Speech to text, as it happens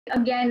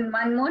again,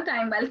 one more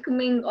time,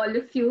 welcoming all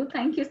of you.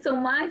 Thank you so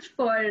much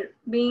for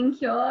being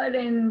here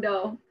and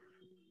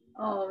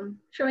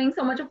showing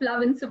so much of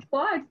love and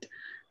support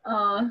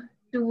uh,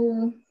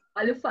 to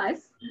all of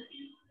us.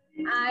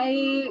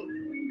 I,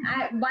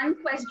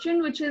 One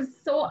question which is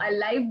so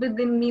alive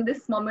within me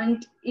this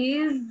moment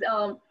is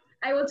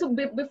I also,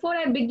 before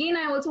I begin,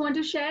 I also want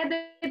to share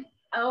that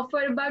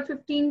for about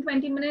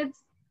 15-20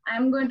 minutes,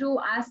 I'm going to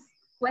ask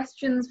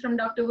questions from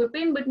Dr.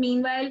 Vipin. But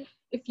meanwhile,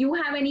 if you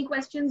have any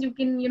questions, you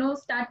can,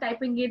 start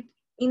typing it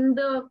in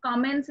the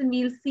comments and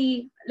we'll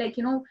see,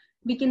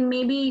 we can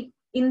maybe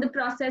in the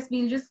process,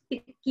 we'll just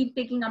keep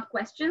taking up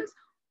questions,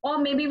 or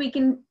maybe we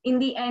can in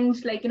the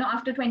end,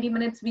 after 20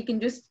 minutes, we can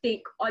just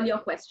take all your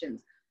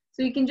questions.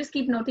 So you can just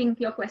keep noting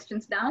your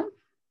questions down,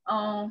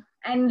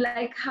 and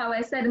like how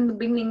I said in the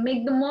beginning,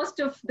 make the most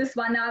of this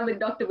 1 hour with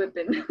Dr.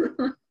 Vipin.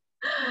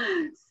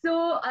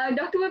 So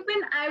Dr.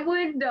 Vipin, I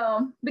would,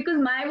 because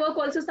my work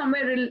also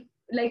somewhere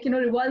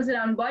revolves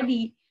around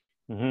body.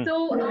 Mm-hmm.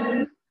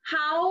 So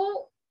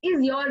how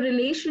is your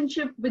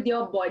relationship with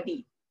your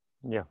body?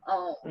 Yeah.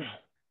 So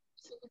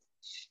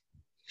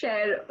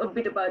share a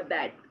bit about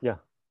that. Yeah.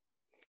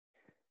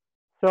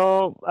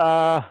 So,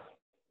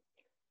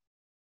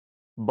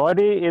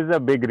 body is a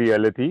big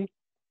reality,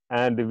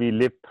 and we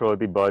live through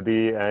the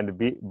body, and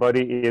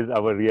body is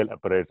our real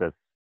apparatus.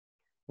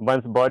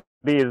 Once body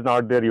is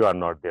not there, you are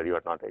not there, you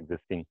are not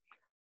existing.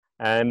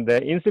 And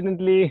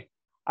incidentally,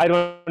 I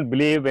don't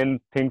believe in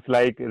things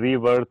like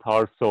rebirth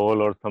or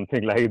soul or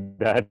something like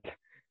that.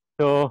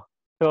 So,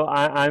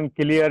 I'm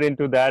clear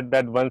into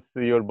that once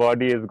your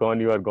body is gone,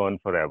 you are gone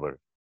forever.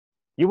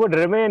 You would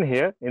remain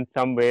here in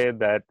some way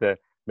that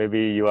maybe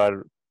you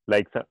are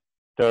like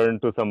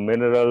turned to some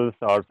minerals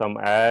or some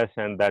ash,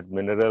 and that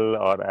mineral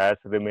or ash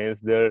remains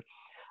there.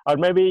 Or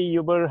maybe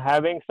you were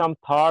having some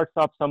thoughts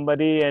of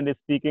somebody and is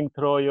speaking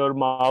through your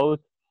mouth,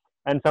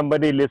 and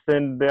somebody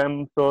listened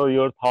them, so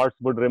your thoughts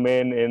would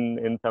remain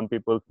in some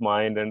people's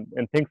mind, and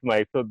things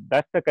might. So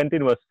that's the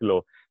continuous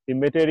flow. The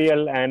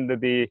material and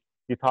the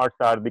thoughts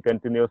are the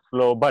continuous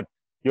flow, but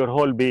your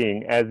whole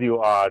being as you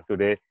are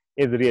today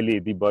is really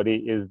the body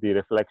is the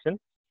reflection.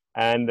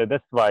 And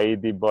that's why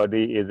the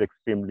body is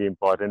extremely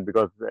important,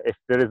 because if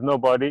there is no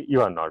body, you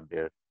are not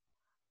there.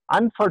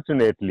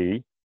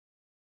 Unfortunately,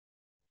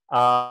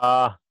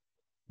 uh,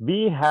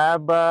 we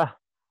have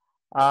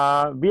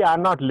we are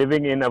not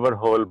living in our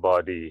whole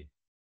body.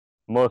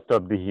 Most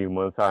of the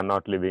humans are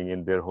not living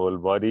in their whole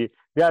body.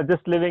 They are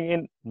just living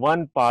in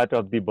one part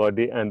of the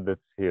body, and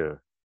that's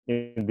here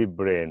in the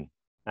brain.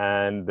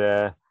 And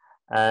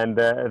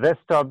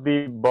rest of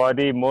the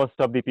body, most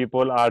of the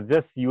people are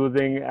just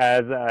using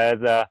as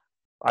a,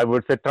 I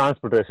would say,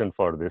 transportation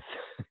for this,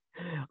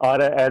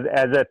 or as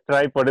a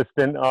tripod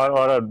stand,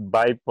 or a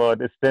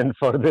bipod stand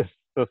for this.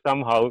 So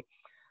somehow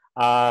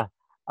uh,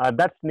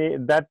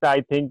 that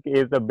I think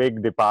is a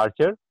big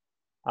departure,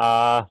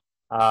 uh,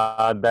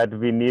 that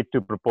we need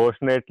to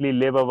proportionately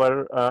live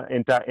our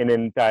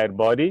entire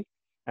body.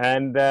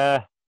 And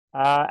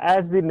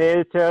as the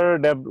nature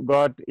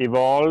got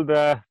evolved,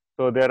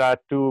 so there are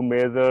two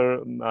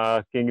major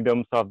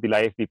kingdoms of the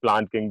life: the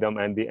plant kingdom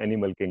and the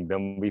animal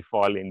kingdom. We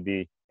fall in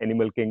the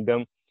animal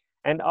kingdom,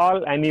 and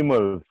all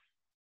animals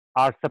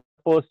are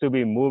supposed to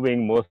be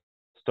moving most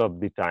of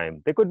the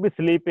time. They could be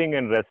sleeping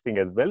and resting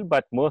as well,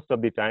 but most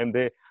of the time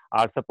they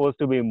are supposed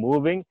to be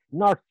moving,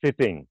 not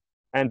sitting.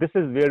 And this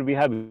is where we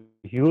have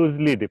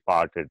hugely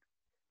departed.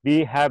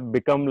 We have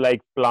become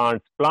like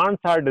plants.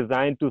 Plants are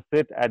designed to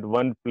sit at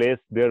one place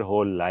their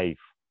whole life.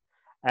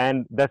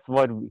 And that's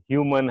what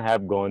human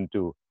have gone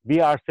to. We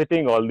are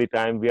sitting all the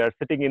time. We are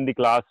sitting in the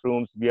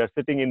classrooms. We are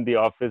sitting in the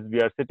office.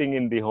 We are sitting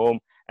in the home,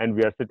 and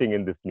we are sitting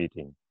in this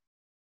meeting.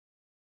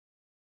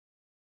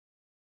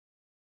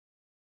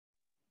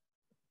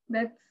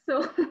 That's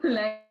so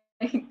like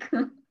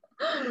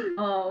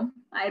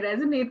I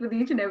resonate with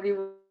each and every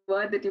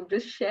word that you've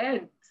just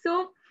shared.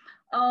 So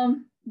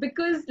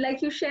because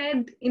like you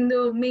shared in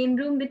the main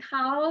room that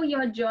how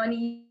your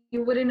journey,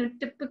 you were in a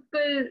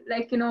typical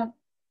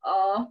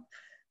uh,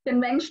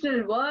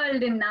 conventional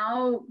world, and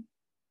now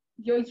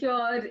you're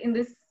here in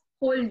this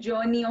whole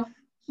journey of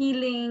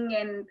healing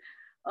and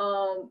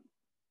uh,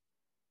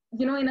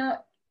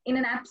 in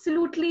an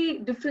absolutely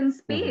different Mm-hmm,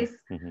 space.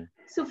 mm-hmm.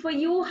 So for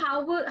you,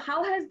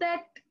 how has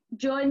that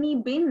journey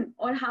been,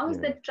 or how has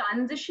Yeah. that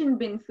transition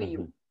been for Mm-hmm,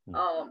 you? mm-hmm,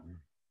 Um,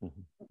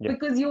 mm-hmm. Yeah.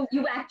 because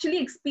you've actually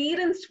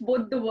experienced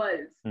both the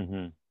worlds.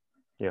 Mm-hmm.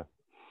 Yeah.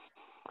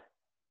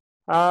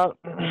 Uh,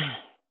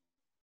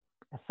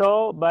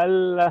 so,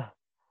 well,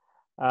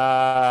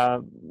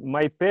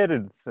 my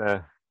parents,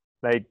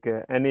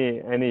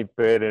 any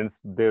parents,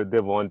 they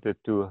wanted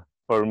to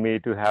for me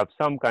to have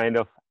some kind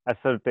of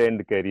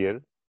ascertained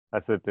career,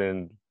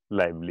 ascertained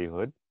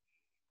livelihood.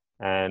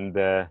 And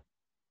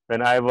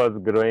when I was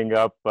growing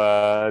up,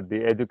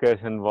 the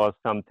education was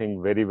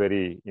something very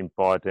very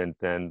important.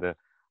 And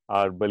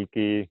और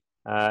बल्कि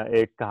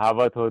एक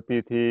कहावत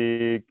होती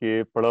थी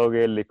कि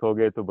पढ़ोगे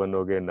लिखोगे तो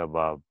बनोगे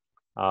नवाब.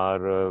 और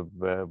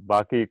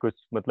बाकी कुछ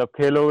मतलब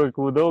खेलोगे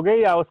कूदोगे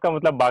या उसका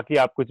मतलब बाकी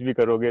आप कुछ भी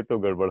करोगे तो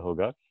गड़बड़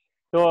होगा.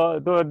 So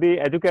the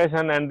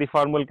education and the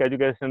formal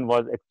education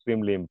was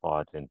extremely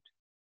important.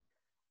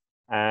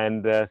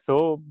 And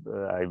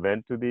I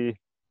went to the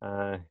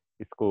uh,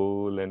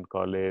 school and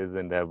college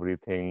and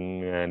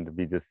everything, and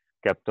we just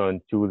kept on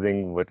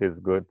choosing what is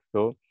good.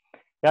 So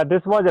yeah,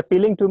 this was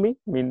appealing to me.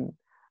 I mean,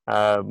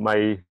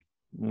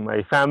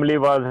 my family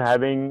was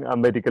having a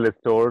medical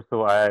store,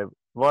 so I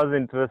was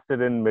interested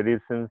in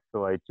medicine.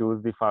 So I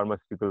chose the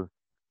pharmaceutical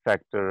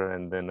sector,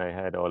 and then I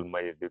had all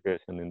my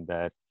education in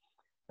that.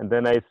 And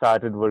then I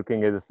started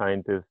working as a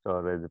scientist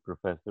or as a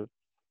professor.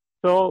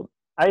 So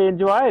I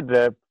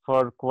enjoyed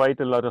for quite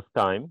a lot of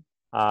time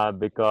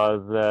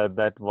because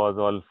that was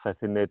all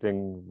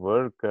fascinating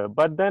work.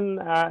 But then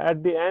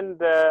at the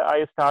end,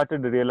 I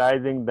started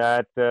realizing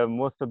that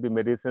most of the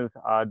medicines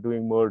are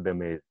doing more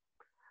damage.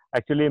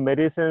 Actually,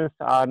 medicines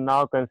are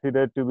now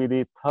considered to be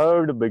the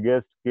third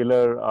biggest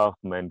killer of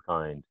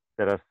mankind.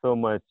 There are so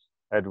much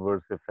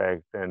adverse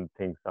effects and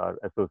things are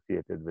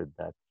associated with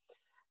that.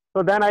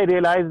 So then I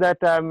realized that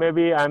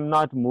maybe I'm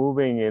not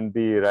moving in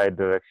the right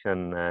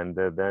direction, and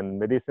then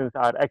medicines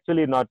are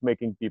actually not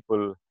making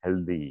people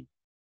healthy.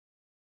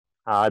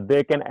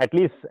 They can at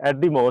least, at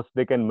the most,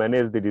 they can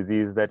manage the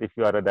disease. That if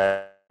you are a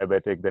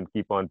diabetic, then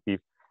keep on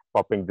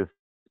popping this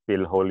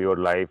pill whole your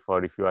life,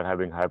 or if you are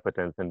having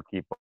hypertension,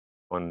 keep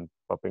on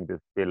popping this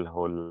pill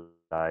whole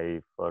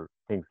life, or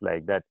things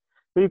like that.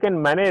 So you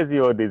can manage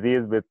your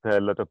disease with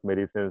a lot of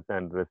medicines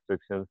and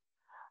restrictions,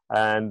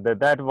 and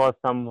that was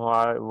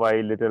somehow why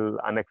little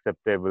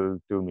unacceptable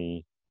to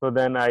me. So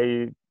then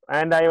I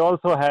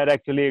also had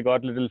actually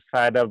got a little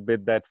fed up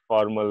with that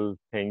formal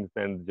things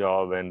and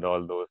job and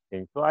all those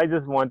things. So I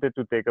just wanted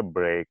to take a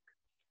break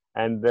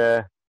and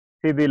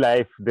see the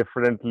life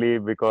differently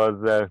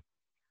because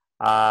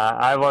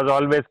I was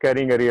always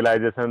carrying a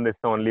realization it's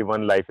only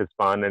one life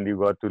span and you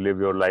got to live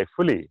your life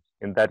fully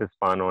in that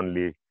span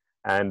only.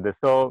 And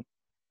so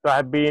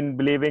I've been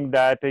believing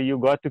that you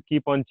got to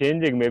keep on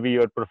changing maybe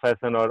your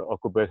profession or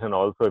occupation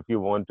also if you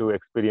want to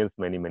experience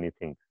many, many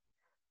things.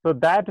 So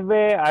that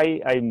way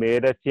I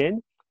made a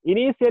change.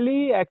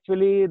 Initially,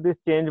 actually, this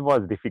change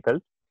was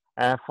difficult.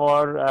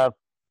 For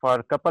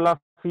a couple of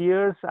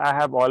years, I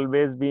have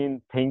always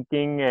been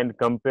thinking and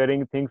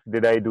comparing things.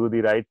 Did I do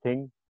the right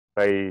thing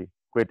by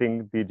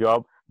quitting the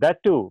job?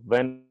 That too,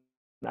 when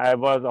I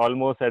was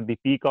almost at the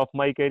peak of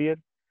my career,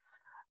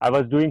 I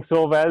was doing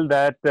so well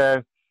that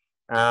uh,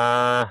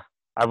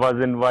 I was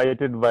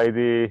invited by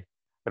the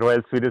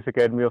Royal Swedish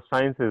Academy of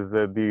Sciences,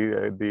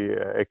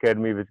 the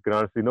academy which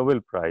grants the Nobel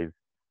Prize,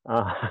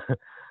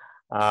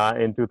 uh,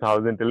 in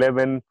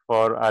 2011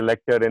 for a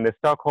lecture in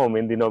Stockholm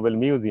in the Nobel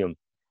Museum,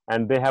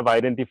 and they have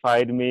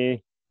identified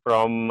me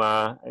from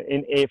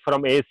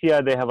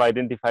Asia. They have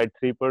identified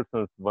three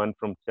persons, one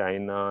from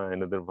China,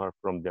 another one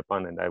from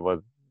Japan, and I was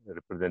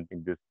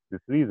representing this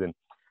region.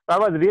 So I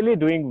was really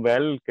doing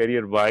well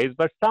career wise,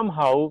 but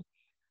somehow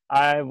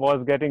I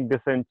was getting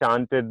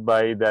disenchanted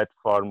by that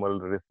formal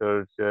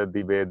research,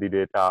 the way the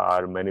data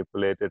are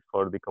manipulated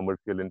for the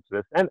commercial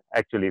interest, and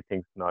actually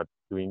things not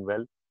doing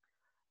well,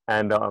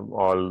 and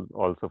all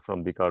also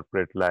from the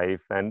corporate life.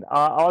 And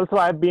also,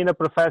 I've been a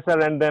professor,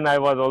 and then I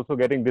was also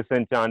getting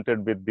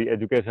disenchanted with the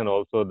education.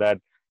 Also, that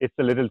it's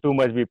a little too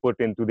much we put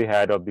into the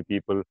head of the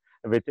people,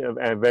 which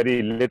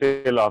very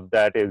little of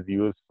that is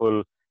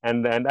useful.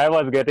 And I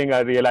was getting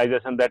a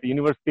realization that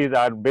universities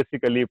are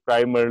basically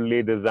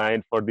primarily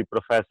designed for the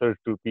professors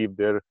to keep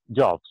their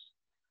jobs.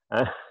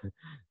 Uh,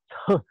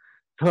 so,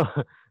 so,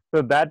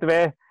 so that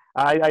way,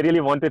 I really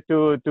wanted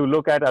to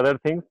look at other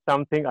things,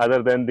 something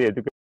other than the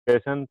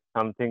education,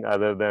 something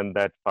other than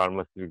that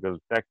pharmaceutical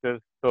sector.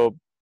 So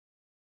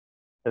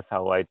that's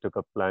how I took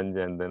a plunge,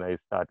 and then I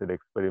started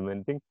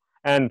experimenting,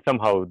 and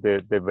somehow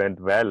they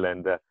went well,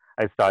 and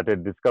I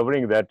started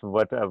discovering that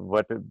what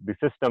the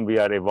system we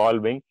are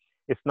evolving,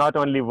 it's not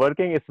only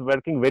working, it's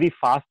working very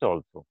fast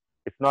also.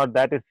 It's not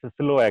that it's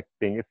slow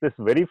acting, it's just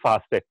very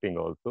fast acting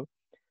also.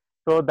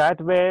 So that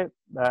way,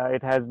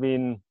 it has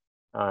been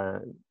uh,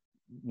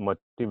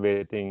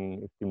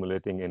 motivating,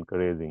 stimulating,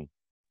 encouraging.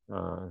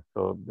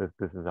 So this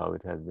is how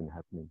it has been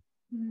happening.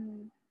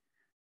 Hmm.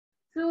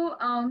 So,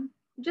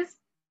 just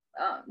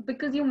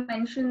because you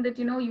mentioned that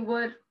you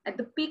were at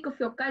the peak of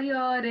your career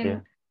Yeah.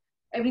 and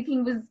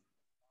everything was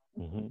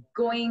Hmm.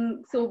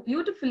 going so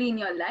beautifully in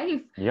your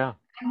life, Yeah.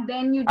 and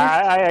then you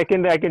I,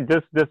 just I can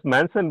just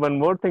mention one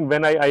more thing.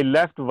 When I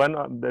left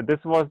this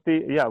was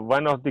the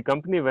one of the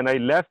company. When I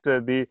left,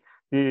 the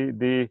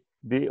the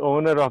the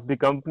owner of the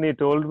company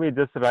told me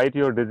just write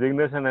your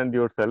designation and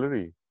your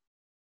salary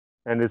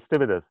and stay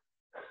with us.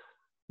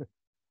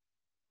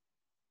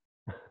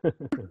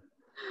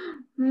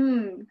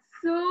 hmm.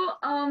 So,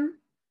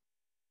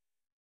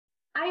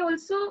 I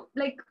also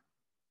like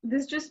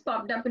this just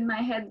popped up in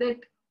my head that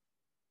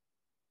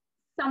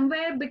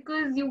somewhere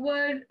because you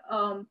were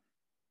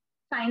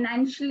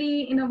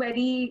financially in a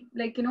very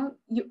like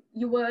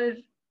you were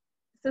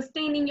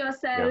sustaining Yeah.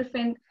 yourself,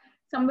 and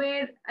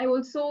somewhere I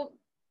also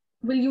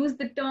will use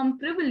the term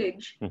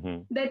privilege,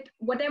 that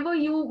whatever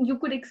you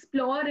could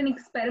explore and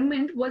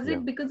experiment, was Yeah.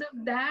 it because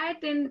of that?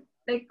 And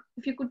like,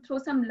 if you could throw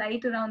some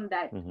light around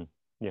that.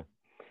 Yeah.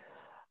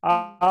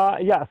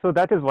 Yeah, so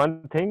that is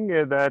one thing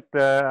that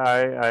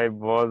I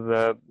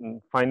was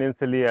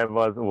financially I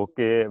was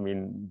okay. I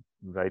mean,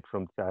 right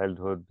from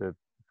childhood,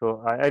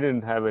 so I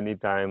didn't have any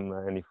time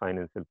any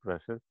financial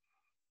pressure.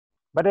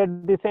 But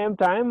at the same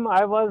time,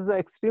 I was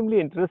extremely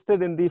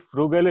interested in the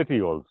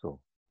frugality also.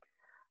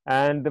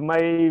 And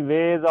my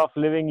ways of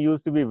living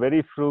used to be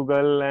very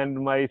frugal,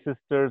 and my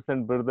sisters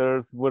and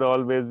brothers would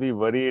always be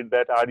worried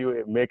that are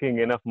you making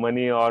enough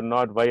money or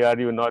not? Why are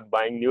you not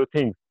buying new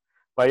things?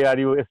 Why are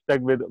you stuck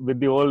with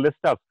the old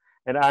stuff?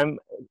 And I'm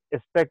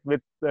stuck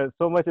with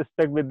so much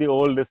stuck with the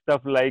old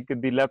stuff, like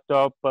the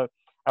laptop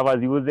I was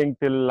using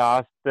till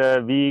last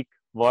week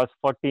was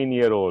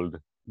 14-year-old.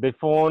 The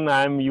phone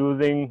I'm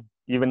using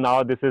even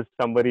now, this is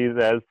somebody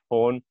else's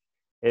phone,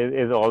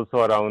 is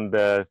also around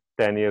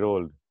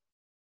 10-year-old.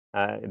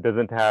 It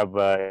doesn't have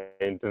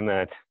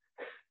internet.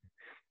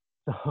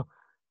 So,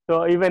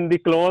 so even the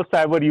clothes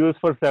I would use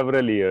for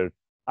several years.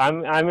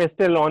 I'm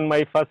still on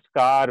my first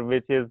car,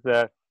 which is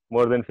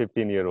more than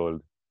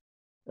 15-year-old.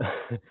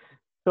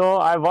 So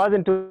I was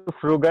into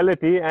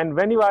frugality, and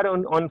when you are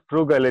on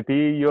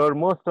frugality, your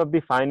most of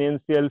the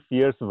financial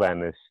fears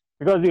vanish,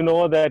 because you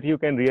know that you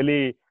can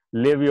really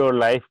live your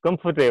life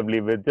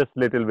comfortably with just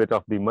little bit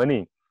of the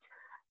money.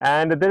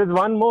 And there is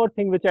one more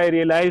thing which I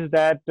realized,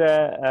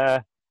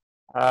 that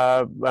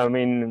I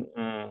mean,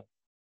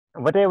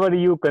 whatever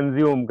you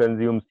consume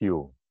consumes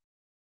you.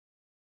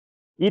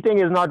 Eating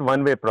is not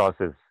one way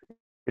process;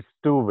 it's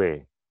two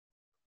way.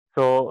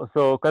 So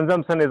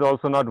consumption is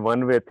also not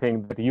one way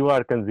thing that you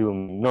are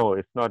consuming. No,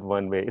 it's not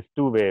one way. It's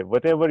two way.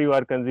 Whatever you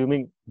are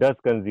consuming does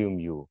consume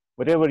you.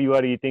 Whatever you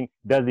are eating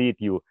does eat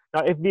you.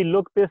 Now, if we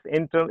look this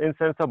in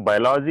sense of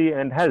biology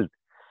and health,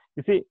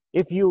 you see,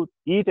 if you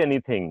eat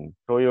anything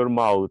through your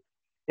mouth,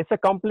 it's a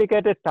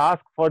complicated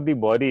task for the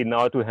body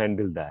now to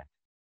handle that.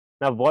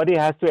 Now, body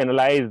has to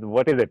analyze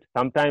what is it.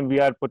 Sometimes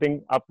we are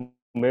putting up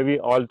maybe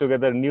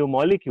altogether new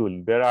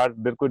molecule.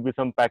 There could be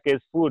some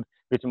packaged food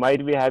which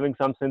might be having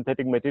some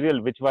synthetic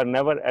material which were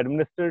never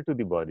administered to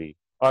the body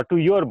or to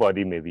your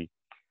body maybe.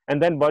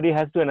 And then body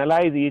has to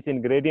analyze each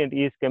ingredient,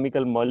 each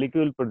chemical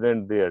molecule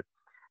present there.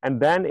 And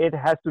then it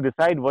has to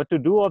decide what to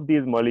do of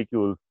these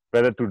molecules,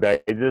 whether to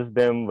digest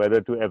them, whether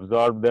to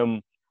absorb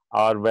them,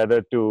 or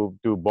whether to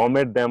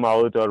vomit them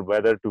out, or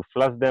whether to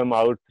flush them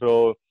out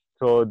through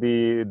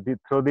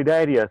the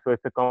diarrhea. So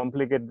it's a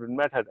complicated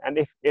method, and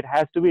if it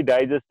has to be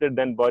digested,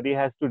 then body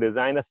has to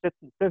design a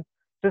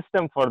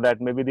system for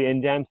that, maybe the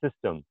enzyme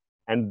system,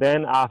 and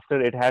then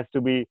after it has to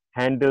be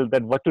handled,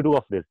 that what to do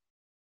of this,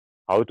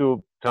 how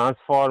to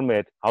transform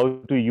it, how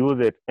to use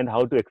it, and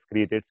how to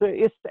excrete it. So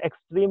it's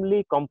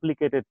extremely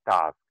complicated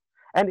task,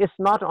 and it's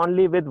not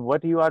only with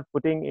what you are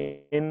putting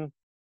in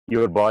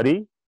your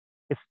body.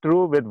 It's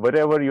true with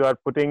whatever you are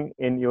putting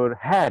in your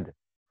head.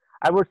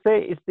 I would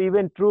say it's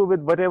even true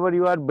with whatever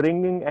you are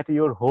bringing at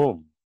your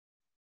home.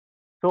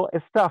 So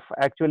stuff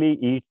actually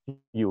eats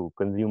you,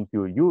 consumes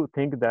you. You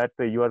think that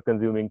you are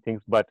consuming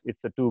things, but it's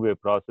a two-way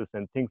process,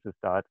 and things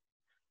start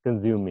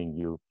consuming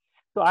you.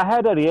 So I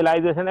had a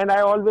realization, and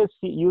I always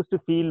used to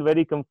feel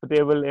very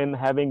comfortable in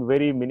having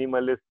very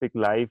minimalistic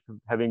life,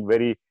 having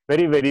very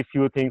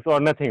few things or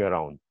nothing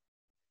around.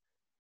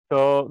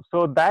 So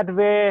that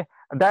way,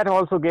 that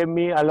also gave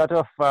me a lot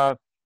of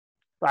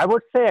so I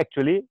would say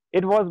actually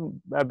it was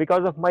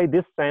because of my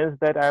this sense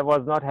that I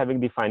was not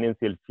having the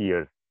financial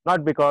fears,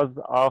 not because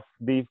of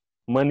the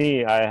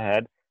money I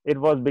had. It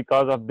was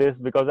because of this,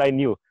 because I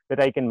knew that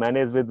I can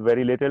manage with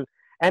very little,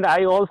 and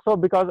I also,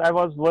 because I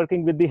was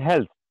working with the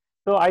health.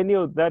 So I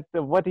knew that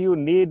what you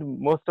need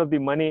most of the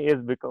money is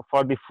because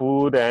for the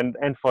food and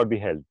for the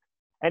health.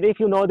 And if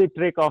you know the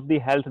trick of the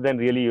health, then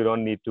really you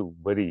don't need to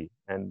worry.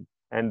 And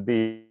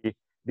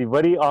the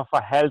worry of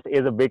a health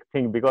is a big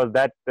thing, because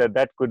that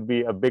could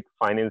be a big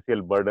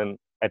financial burden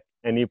at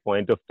any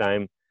point of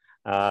time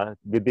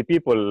with the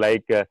people.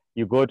 Like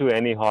you go to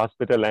any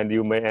hospital and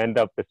you may end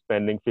up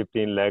spending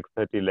 15 lakhs,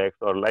 30 lakhs,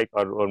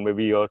 or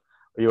maybe your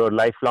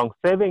lifelong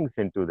savings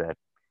into that.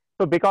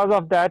 So because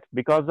of that,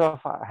 because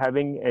of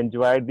having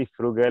enjoyed the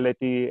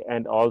frugality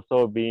and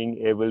also being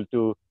able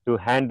to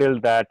handle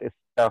that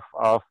stuff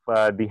of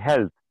the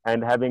health,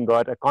 and having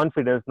got a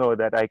confidence know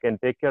that I can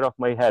take care of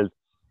my health,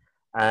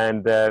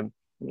 and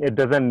it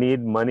doesn't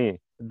need money.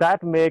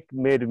 That made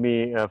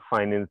me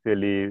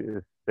financially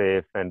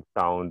safe and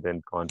sound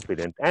and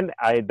confident. And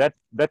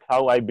that's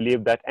how I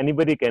believe that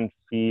anybody can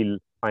feel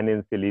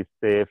financially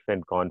safe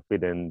and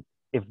confident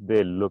if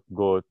they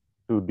go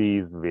to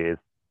these ways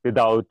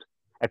without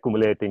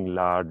accumulating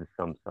large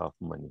sums of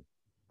money.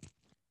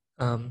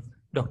 Um,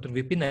 Dr.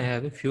 Vipin, I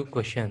have a few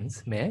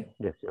questions. May I?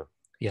 Yes, sure.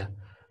 Yeah.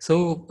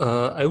 So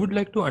I would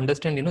like to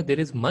understand, there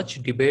is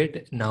much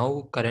debate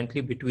now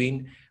currently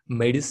between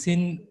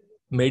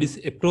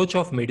approach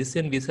of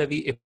medicine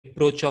vis-a-vis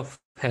approach of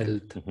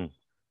health. Mm-hmm.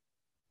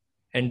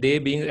 And they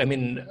being, I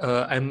mean,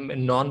 I'm a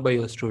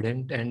non-bio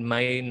student, and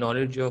my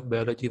knowledge of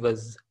biology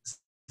was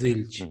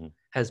zilch, Mhm.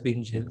 has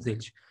been Mhm.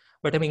 zilch.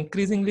 But I'm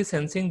increasingly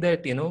sensing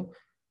that,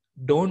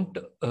 don't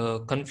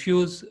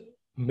confuse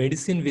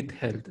medicine with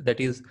health. That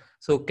is,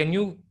 so can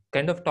you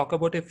kind of talk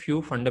about a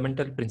few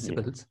fundamental Yeah.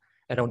 principles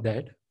around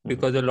that? Mhm.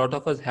 Because a lot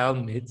of us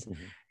have myths. Mhm.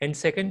 And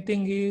second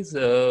thing is,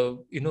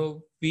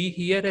 we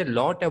hear a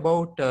lot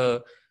about,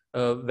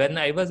 when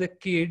I was a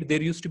kid,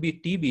 there used to be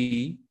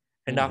TB,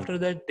 and after Mhm.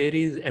 that, there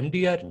is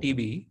MDR Mhm.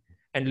 TB.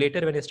 And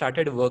later, when I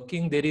started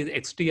working, there is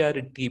XTR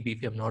TB,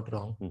 if I'm not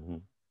wrong.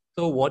 Mhm.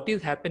 So what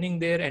is happening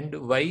there, and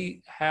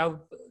why have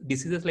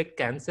diseases like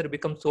cancer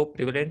become so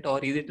prevalent,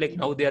 or is it like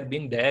now they are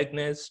being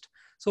diagnosed?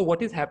 So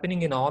what is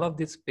happening in all of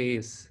this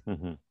space?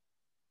 Mhm.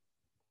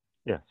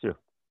 Yeah, sure.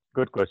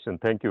 Good question.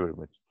 Thank you very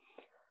much.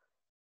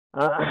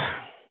 Uh,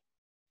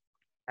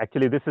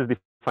 actually, this is the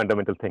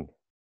fundamental thing.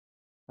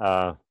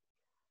 Uh,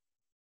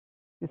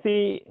 you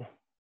see,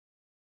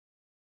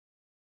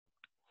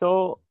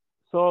 so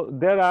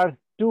there are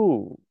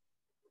two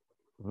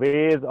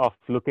ways of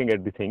looking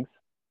at the things.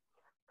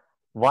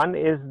 One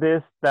is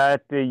this,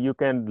 that you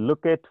can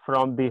look at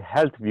from the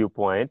health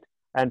viewpoint,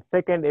 and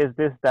second is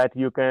this, that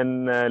you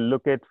can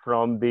look at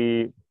from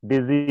the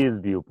disease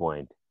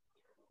viewpoint.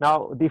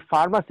 Now, the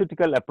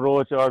pharmaceutical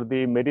approach or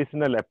the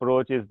medicinal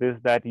approach is this,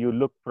 that you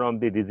look from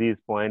the disease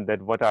point,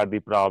 that what are the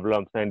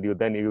problems, and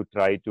you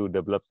try to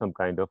develop some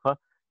kind of a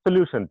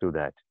solution to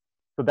that.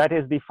 So that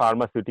is the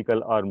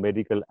pharmaceutical or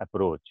medical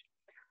approach.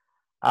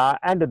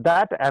 And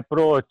that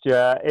approach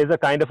is a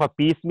kind of a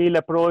piecemeal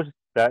approach,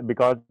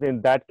 because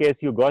in that case,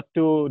 you got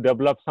to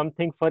develop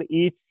something for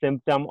each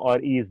symptom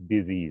or each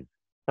disease.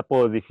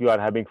 Suppose if you are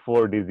having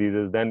 4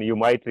 diseases, then you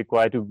might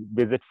require to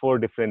visit 4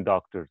 different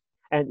doctors.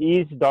 And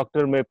each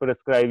doctor may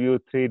prescribe you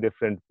 3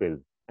 different pills.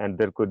 And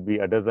there could be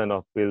a dozen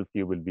of pills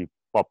you will be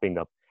popping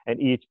up.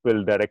 And each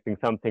pill directing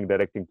something,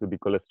 directing to the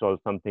cholesterol,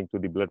 something to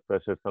the blood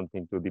pressure,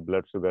 something to the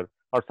blood sugar,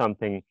 or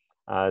something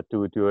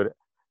to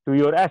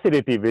your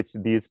acidity, which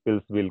these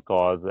pills will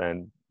cause,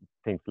 and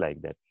things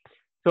like that.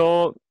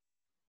 So,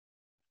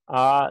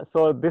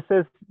 this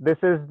is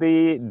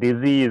the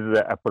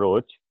disease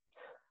approach.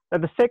 Now,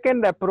 the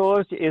second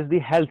approach is the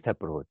health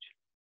approach.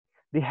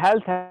 The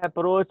health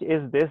approach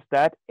is this,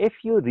 that if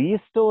you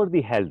restore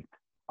the health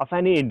of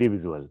any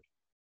individual,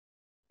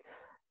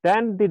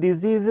 then the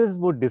diseases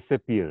would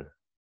disappear.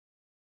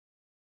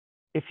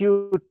 If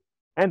you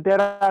And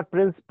there are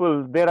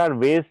principles, there are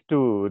ways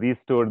to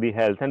restore the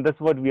health, and that's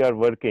what we are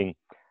working.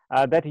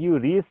 That you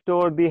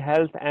restore the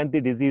health and the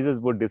diseases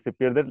would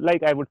disappear. That,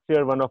 like, I would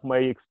share one of my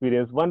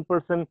experience. One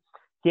person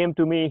came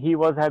to me. He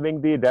was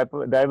having the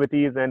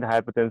diabetes and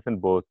hypertension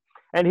both,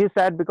 and he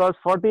said, because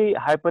for the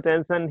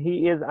hypertension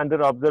he is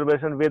under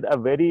observation with a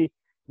very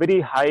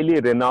highly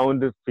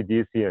renowned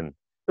physician.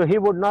 So he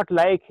would not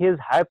like his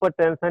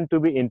hypertension to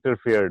be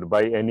interfered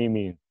by any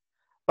means,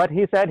 but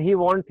he said he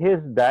wants his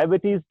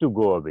diabetes to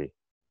go away.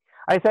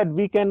 I said,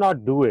 we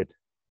cannot do it,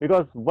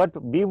 because what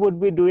we would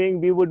be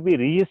doing, we would be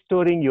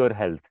restoring your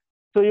health.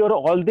 So your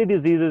all the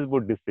diseases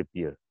would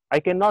disappear. I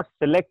cannot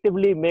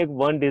selectively make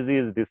one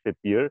disease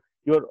disappear.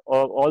 Your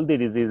all the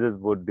diseases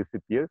would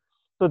disappear.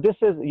 So this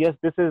is, yes,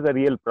 this is a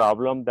real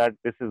problem. That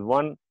this is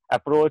one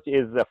approach,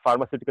 is a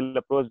pharmaceutical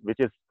approach, which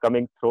is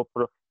coming through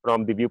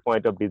from the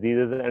viewpoint of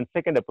diseases, and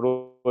second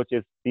approach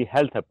is the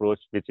health approach,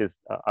 which is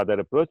other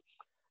approach.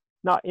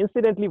 Now,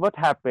 incidentally, what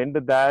happened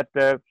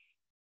that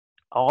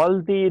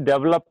all the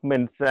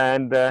developments,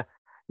 and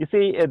you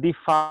see, the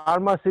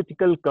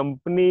pharmaceutical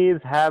companies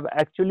have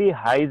actually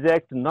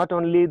hijacked not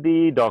only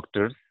the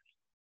doctors,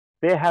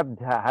 they have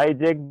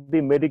hijacked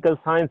the medical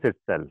science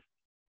itself.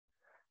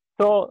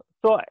 So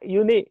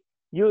you need,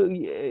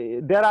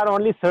 there are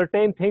only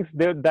certain things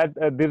there that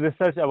the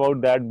research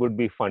about that would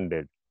be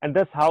funded, and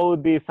that's how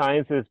the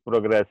science is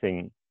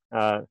progressing,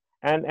 uh,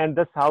 and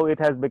that's how it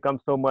has become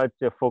so much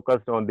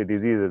focused on the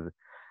diseases.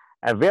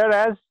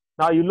 Whereas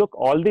now you look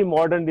all the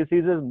modern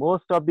diseases,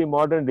 most of the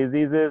modern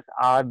diseases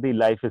are the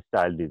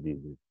lifestyle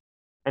diseases.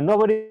 And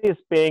nobody is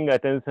paying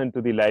attention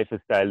to the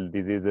lifestyle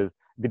diseases.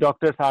 The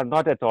doctors are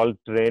not at all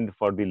trained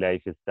for the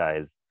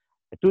lifestyles.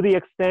 To the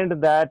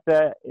extent that,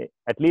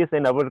 at least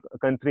in our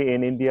country,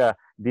 in India,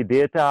 the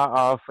data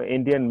of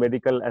Indian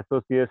Medical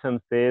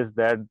Association says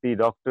that the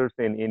doctors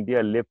in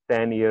India live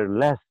 10 years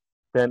less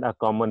than a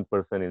common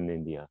person in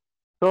India.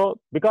 So,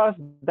 because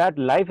that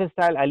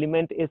lifestyle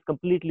element is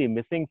completely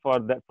missing for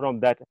that,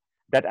 from that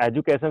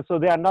education, so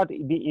they are not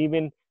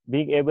even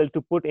being able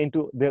to put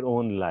into their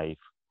own life,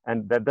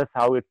 and that's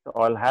how it's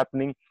all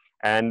happening.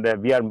 And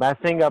we are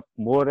messing up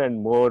more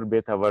and more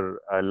with our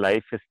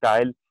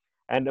lifestyle.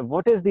 And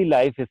what is the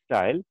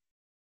lifestyle?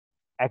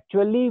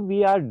 Actually,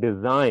 we are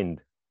designed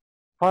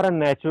for a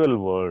natural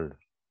world.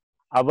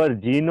 Our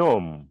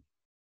genome,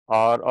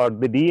 or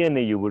the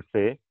DNA, you would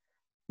say,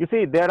 you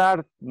see, there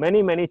are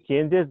many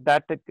changes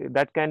that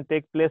can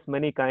take place.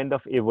 Many kind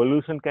of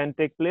evolution can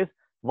take place.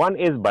 One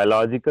is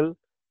biological.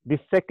 The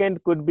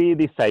second could be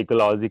the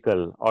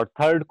psychological, or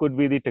third could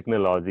be the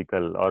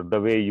technological, or the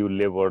way you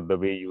live, or the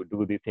way you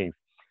do the things.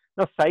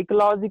 Now,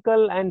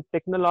 psychological and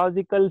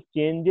technological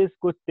changes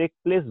could take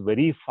place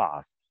very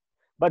fast,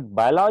 but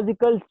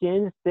biological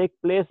change take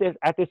place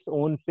at its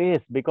own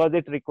pace because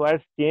it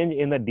requires change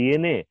in the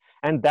DNA,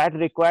 and that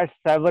requires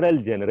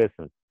several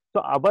generations.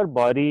 So our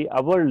body,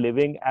 our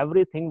living,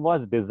 everything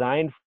was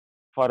designed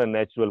for a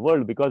natural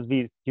world because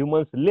we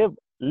humans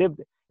lived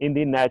in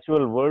the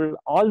natural world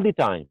all the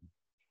time.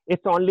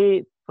 It's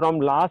only from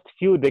last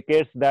few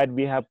decades that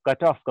we have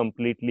cut off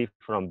completely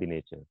from the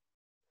nature.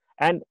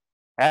 And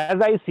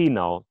as I see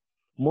now,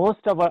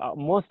 most of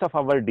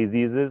our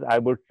diseases, I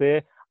would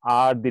say,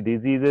 are the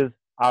diseases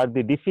are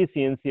the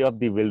deficiency of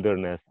the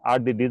wilderness, are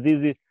the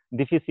diseases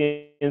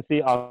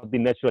deficiency of the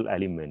natural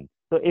element.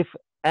 So if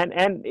and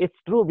it's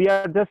true, we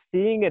are just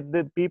seeing it.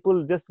 The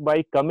people just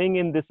by coming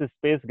in this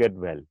space get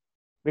well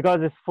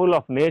because it's full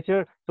of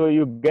nature. So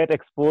you get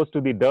exposed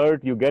to the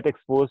dirt, you get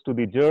exposed to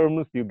the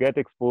germs, you get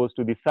exposed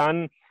to the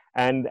sun,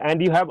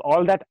 and you have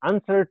all that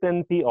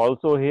uncertainty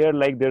also here.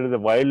 Like there is a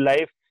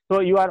wildlife, so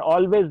you are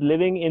always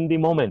living in the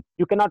moment.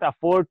 You cannot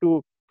afford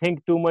to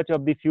think too much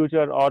of the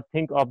future or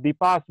think of the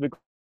past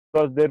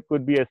because there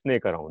could be a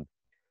snake around.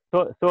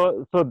 So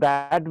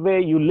that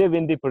way you live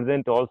in the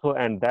present also,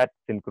 and that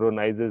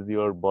synchronizes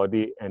your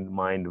body and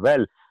mind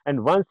well.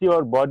 And once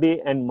your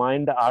body and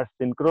mind are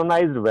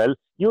synchronized well,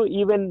 you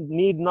even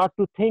need not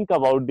to think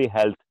about the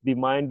health. The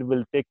mind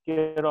will take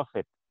care of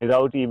it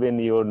without even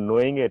your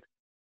knowing it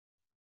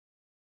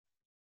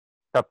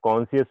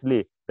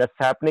subconsciously. That's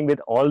happening with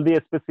all the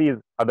species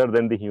other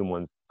than the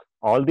humans.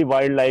 All the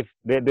wildlife,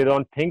 they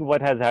don't think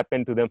what has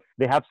happened to them.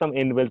 They have some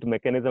inbuilt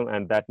mechanism,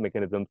 and that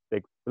mechanism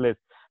takes place.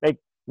 Like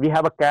we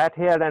have a cat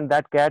here, and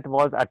that cat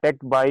was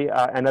attacked by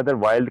another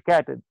wild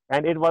cat,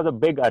 and it was a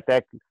big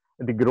attack.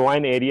 The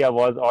groin area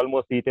was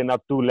almost eaten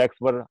up. Two legs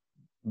were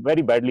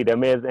very badly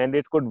damaged, and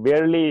it could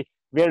barely,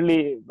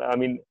 I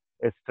mean,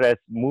 stress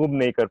move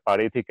nahi kar pa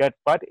rahi thi cat.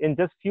 But in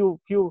just few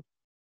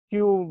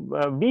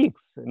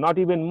weeks, not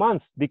even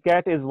months, the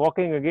cat is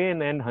walking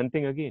again and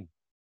hunting again.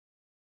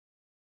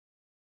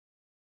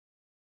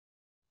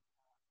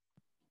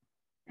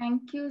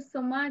 Thank you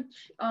so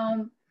much.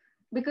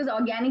 Because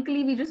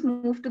organically we just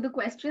moved to the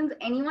questions.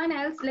 Anyone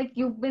else, like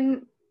you've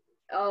been,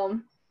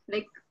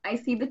 like I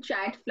see the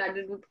chat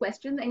flooded with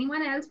questions.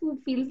 Anyone else who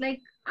feels like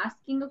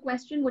asking a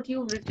question, what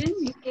you've written,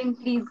 you can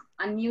please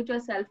unmute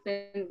yourself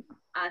and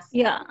ask.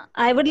 Yeah,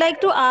 I would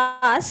like to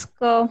ask,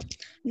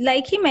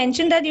 like he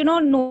mentioned that,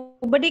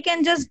 nobody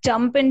can just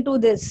jump into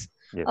this.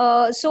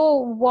 Yes. So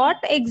what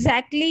is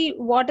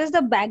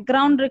the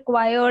background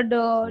required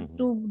Mhm.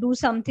 to do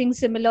something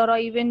similar, or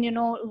even,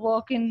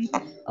 work in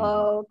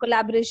Mhm.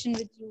 collaboration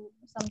with you,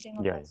 something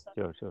of Yeah, that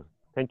sort? sure.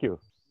 Thank you.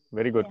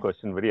 Very good Yeah.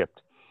 question. Very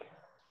apt.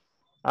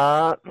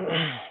 Uh,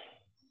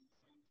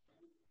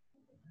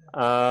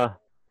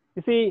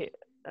 you see,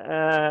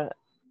 uh,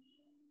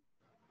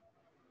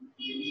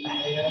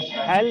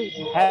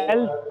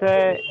 health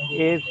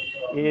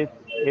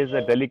is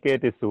a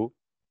delicate issue,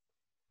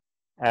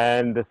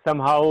 and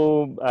somehow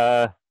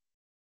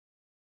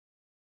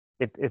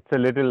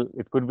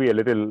it could be a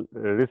little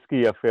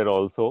risky affair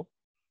also,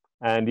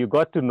 and you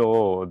got to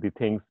know the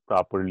things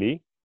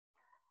properly.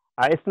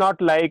 It's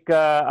not like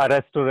a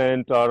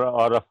restaurant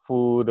or a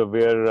food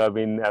where I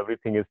mean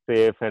everything is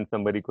safe and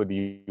somebody could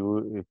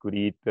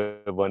eat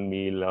one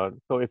meal,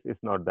 or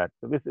it's not that.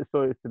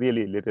 So it's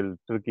really little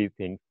tricky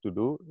things to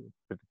do,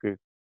 tricky,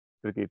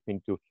 tricky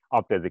thing to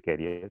opt as a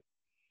career.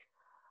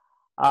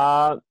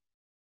 Uh,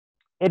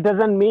 it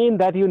doesn't mean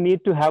that you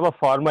need to have a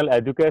formal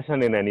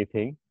education in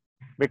anything,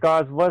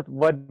 because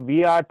what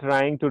we are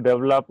trying to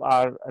develop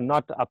are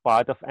not a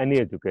part of any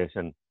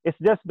education. It's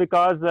just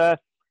because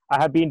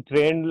I have been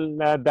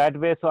trained that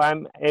way, so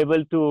I'm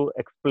able to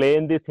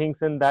explain the things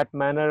in that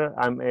manner.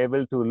 I'm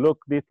able to look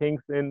the things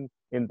in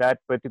that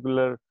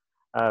particular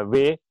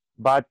way.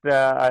 But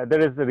there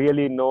is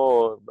really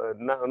no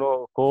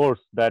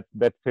course that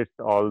fits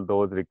all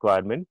those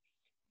requirements.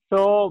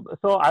 So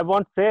I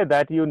won't say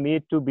that you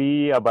need to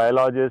be a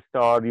biologist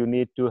or you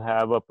need to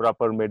have a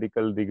proper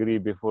medical degree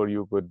before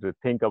you could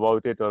think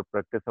about it or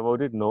practice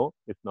about it. No,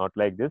 it's not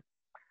like this.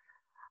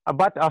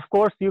 But of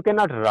course, you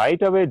cannot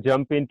right away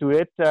jump into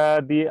it.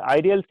 The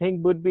ideal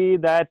thing would be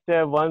that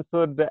one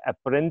should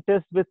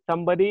apprentice with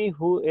somebody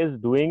who is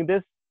doing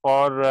this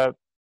for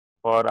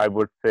I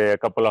would say a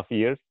couple of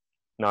years,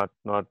 not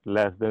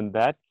less than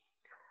that,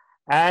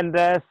 and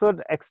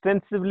should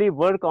extensively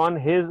work on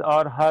his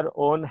or her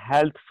own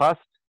health first,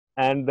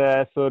 and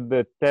should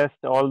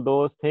test all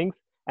those things,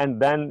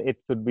 and then it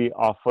should be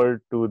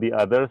offered to the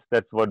others.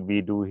 That's what we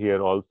do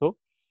here also.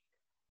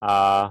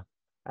 uh,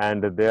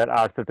 and there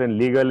are certain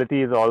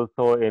legalities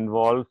also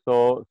involved,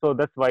 so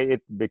that's why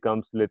it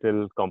becomes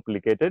little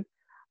complicated.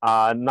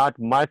 Not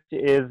much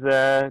is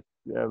there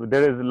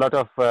is a lot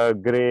of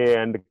gray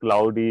and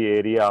cloudy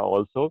area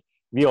also.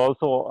 We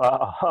also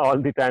all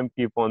the time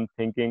keep on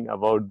thinking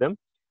about them,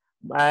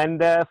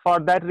 and for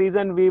that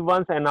reason, we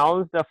once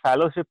announced a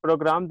fellowship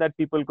program that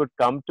people could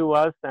come to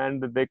us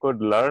and they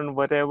could learn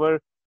whatever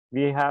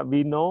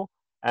we know,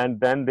 and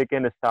then they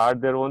can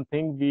start their own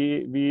thing.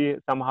 We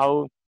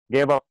somehow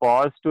gave a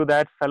pause to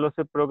that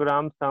fellowship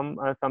program some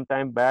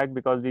time back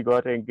because we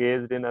got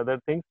engaged in other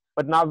things.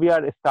 But now we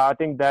are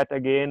starting that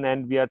again,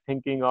 and we are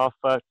thinking of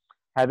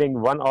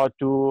having one or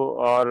two,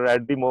 or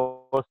at the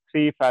most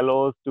three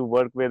fellows to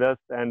work with us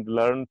and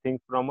learn things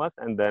from us,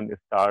 and then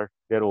start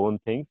their own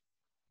things.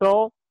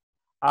 So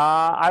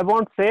I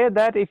won't say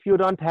that if you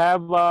don't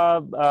have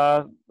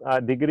a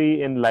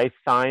degree in life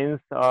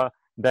science,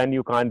 then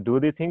you can't do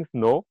the things.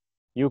 No,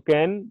 you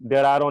can.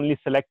 There are only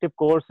selective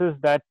courses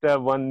that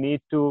one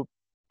need to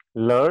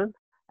learn,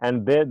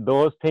 and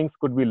those things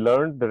could be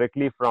learned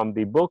directly from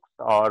the books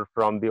or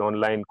from the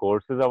online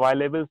courses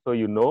available. So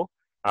you know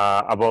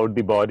about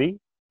the body,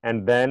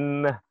 and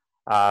then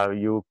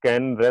you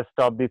can rest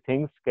of the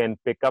things can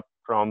pick up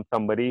from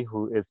somebody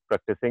who is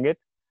practicing it,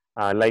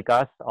 like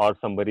us, or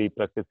somebody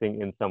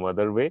practicing in some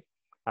other way.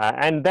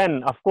 And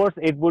then, of course,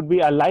 it would be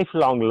a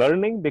lifelong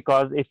learning,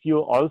 because if you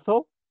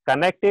also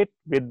connect it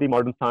with the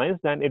modern science,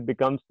 then it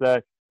becomes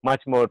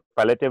much more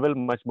palatable,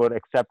 much more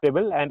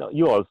acceptable, and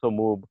you also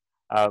move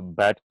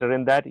better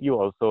in that. You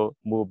also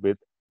move with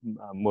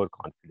more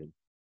confidence.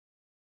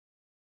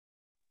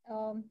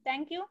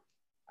 Thank you.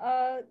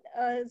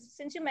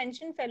 Since you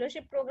mentioned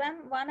fellowship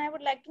program, one, I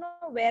would like to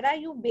know, where are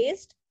you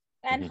based,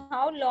 and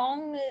how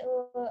long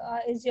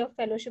is your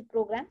fellowship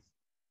program?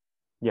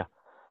 Yeah.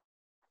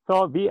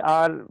 So we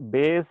are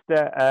based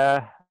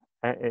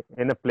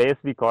in a place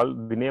we call,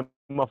 the name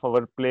of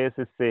our place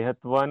is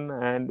Sehatwan,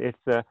 and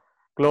it's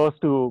close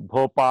to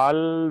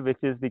Bhopal, which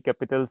is the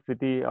capital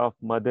city of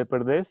Madhya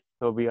Pradesh.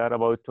 So we are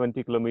about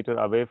 20 kilometers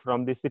away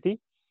from the city.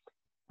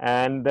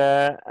 And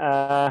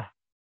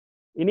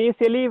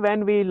initially,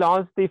 when we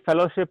launched the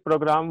fellowship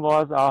program,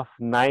 was of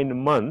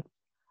 9 months.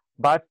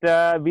 But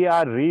we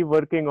are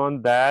reworking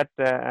on that,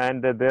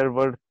 and there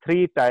were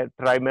three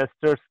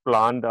trimesters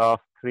planned of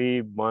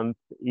 3 months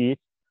each.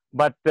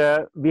 But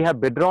we have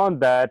withdrawn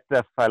that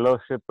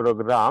fellowship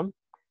program,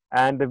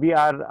 and we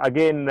are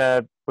again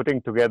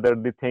putting together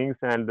the things,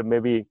 and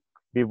maybe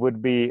we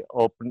would be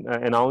open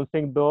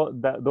announcing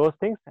those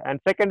things. And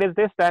second is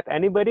this, that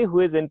anybody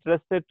who is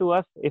interested to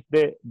us, if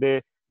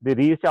they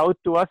reach out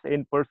to us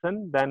in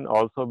person, then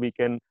also we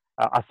can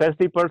assess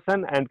the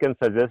person and can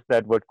suggest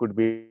that what could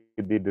be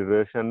the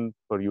duration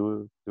for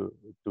you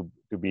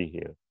to be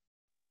here.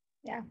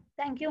 Yeah,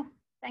 thank you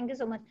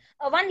so much.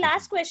 One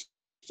last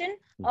question.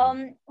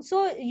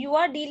 So you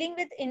are dealing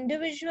with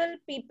individual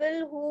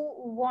people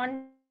who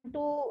want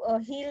to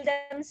heal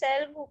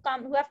themselves,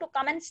 who have to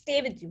come and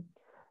stay with you.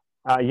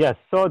 Yes,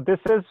 so this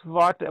is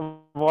what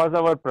was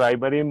our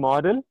primary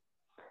model.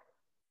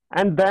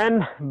 And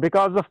then,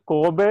 because of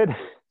COVID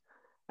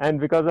and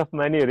because of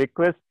many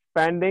requests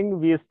pending,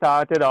 we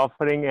started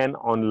offering an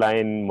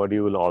online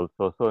module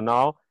also. So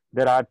now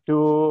there are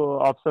two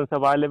options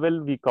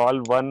available. We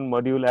call one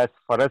module as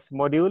Forest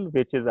module,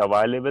 which is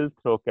available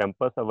through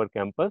campus, our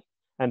campus.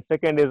 And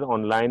second is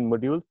online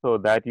module, so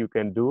that you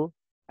can do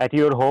at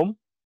your home.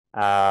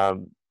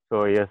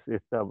 So yes,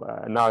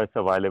 now it's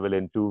available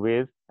in two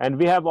ways. And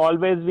we have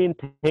always been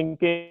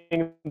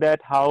thinking that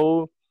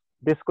how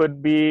this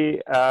could be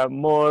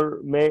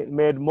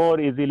made more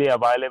easily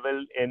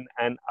available in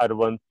an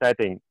urban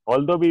setting.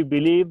 Although we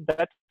believe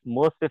that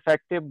most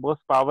effective, most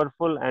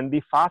powerful, and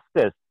the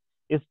fastest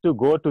is to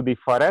go to the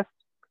forest,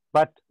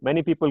 but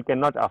many people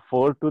cannot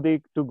afford to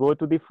go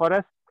to the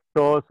forest.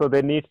 So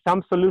they need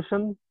some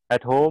solution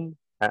at home,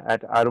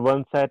 at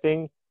urban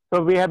setting.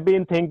 So we have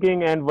been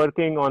thinking and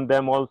working on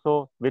them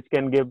also, which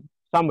can give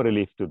some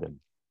relief to them.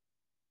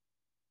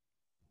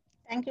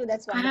 Thank you.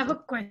 That's wonderful. I have a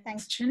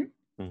question.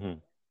 Mm-hmm.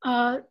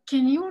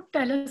 Can you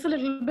tell us a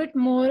little bit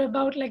more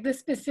about like the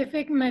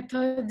specific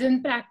methods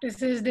and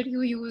practices that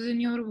you use in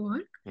your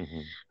work?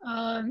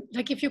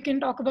 Like if you can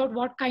talk about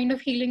what kind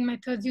of healing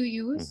methods you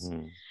use,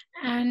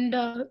 and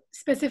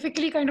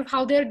specifically kind of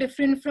how they're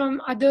different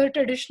from other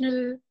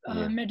traditional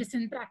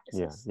medicine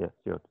practices. Yeah,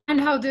 sure.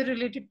 And how they're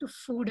related to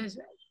food as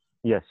well.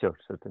 Yes, sure,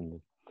 certainly.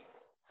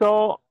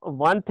 So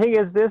one thing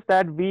is this,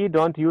 that we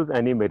don't use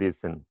any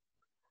medicine,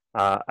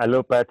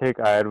 allopathic,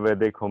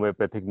 Ayurvedic,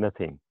 homeopathic,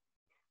 nothing.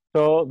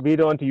 So we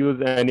don't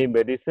use any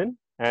medicine,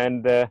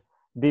 and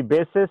the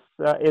basis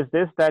is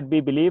this, that we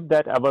believe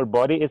that our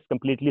body is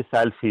completely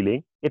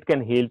self-healing. It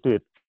can heal to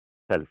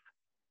itself.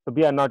 So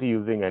we are not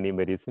using any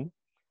medicine,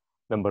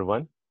 number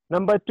one.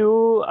 Number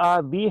two,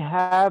 we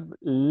have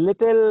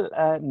little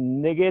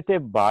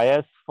negative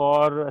bias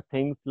for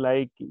things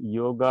like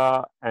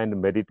yoga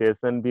and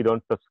meditation. We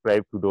don't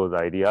subscribe to those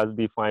ideas.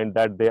 We find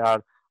that they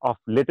are of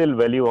little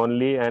value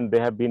only, and they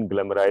have been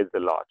glamorized a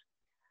lot.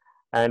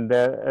 And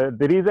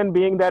the reason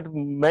being that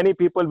many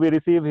people we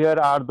receive here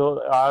are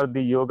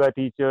the yoga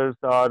teachers,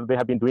 or they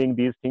have been doing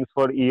these things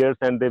for years,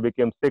 and they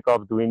became sick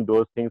of doing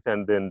those things,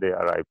 and then they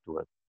arrive to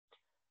us.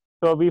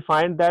 So we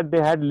find that they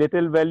had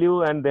little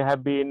value, and they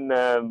have been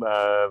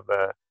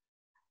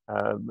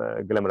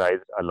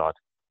glamorized a lot.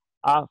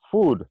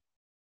 Food.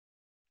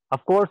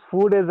 Of course,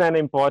 food is an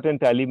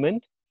important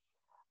element,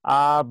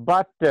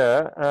 but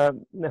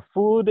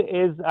food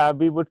is,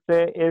 we would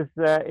say,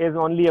 is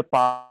only a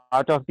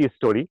part of the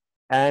story.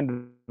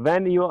 And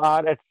when you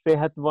are at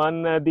Sehat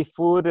 1, the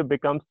food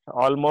becomes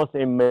almost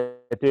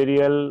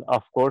immaterial,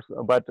 of course,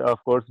 but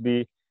of course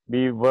we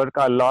work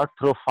a lot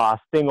through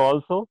fasting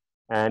also,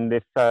 and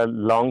it's a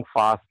long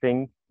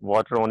fasting,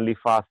 water only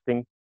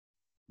fasting.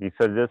 We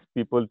suggest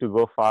people to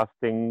go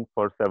fasting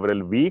for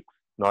several weeks,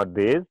 not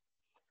days.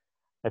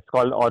 It's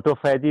called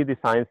autophagy. The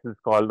science is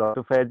called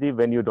autophagy.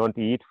 When you don't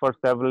eat for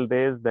several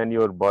days, then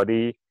your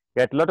body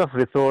get a lot of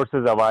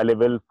resources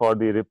available for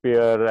the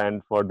repair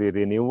and for the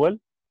renewal.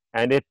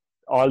 And it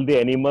all the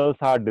animals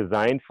are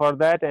designed for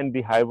that. And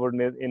the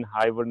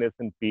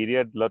hibernation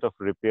period, a lot of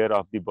repair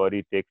of the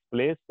body takes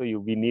place. So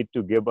we need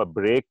to give a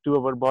break to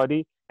our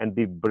body, and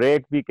the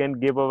break we can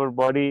give our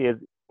body is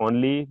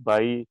only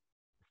by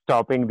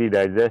stopping the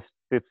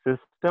digestive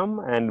system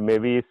and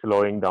maybe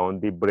slowing down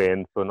the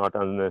brain, so not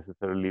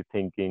unnecessarily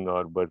thinking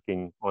or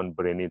working on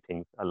brainy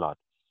things a lot.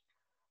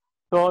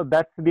 So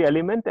that's the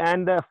element.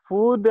 And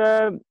food,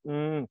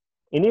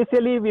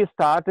 initially we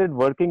started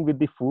working with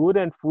the food,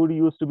 and food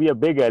used to be a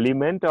big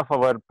element of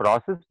our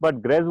process,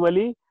 but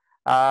gradually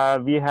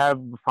we have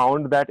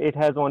found that it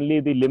has only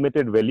the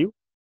limited value.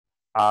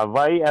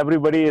 Why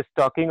everybody is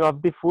talking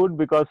of the food?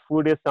 Because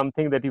food is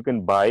something that you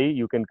can buy,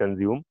 you can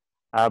consume,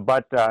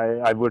 but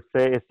I would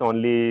say it's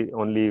only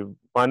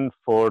 1/4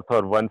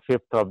 or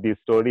 1/5 of the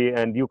story,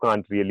 and you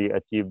can't really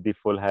achieve the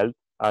full health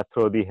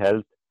through the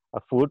health.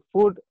 Good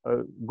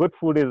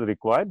food is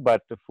required,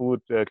 but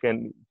food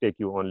can take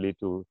you only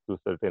to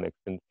certain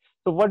extent.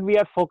 So what we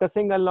are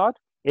focusing a lot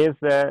is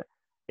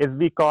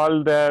we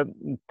call the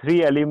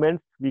three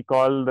elements. We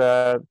call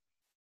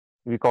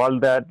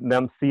that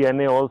them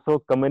CNA also: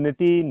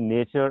 community,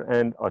 nature,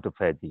 and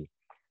autophagy.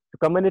 So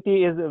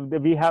community is,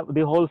 we have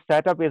the whole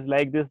setup is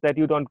like this, that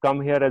you don't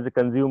come here as a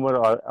consumer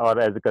or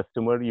as a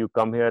customer, you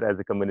come here as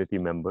a community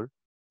member.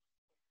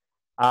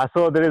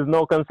 So there is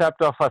no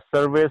concept of a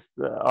service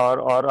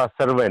or a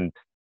servant.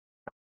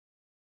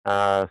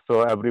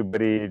 So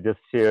everybody just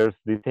shares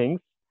the things.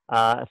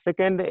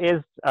 Second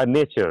is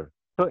nature.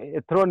 So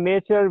through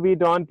nature, we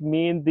don't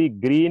mean the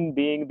green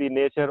being the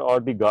nature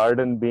or the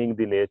garden being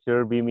the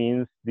nature. We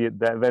means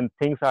when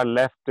things are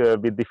left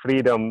with the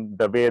freedom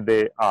the way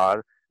they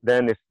are,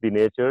 then it's the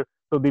nature.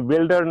 So the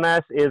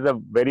wilderness is a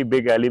very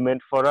big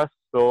element for us.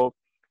 So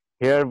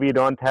here we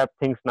don't have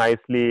things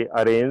nicely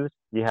arranged.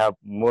 We have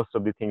most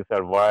of the things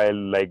are wild,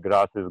 like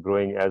grass is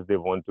growing as they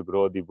want to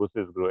grow, the bush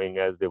is growing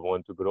as they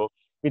want to grow.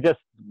 We just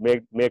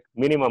make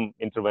minimum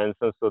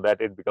interventions so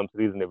that it becomes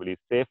reasonably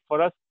safe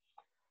for us.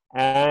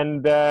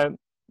 And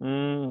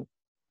mm,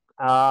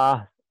 uh,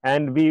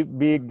 and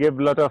we give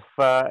a lot of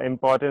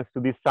importance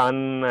to the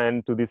sun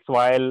and to the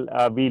soil.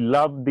 We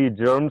love the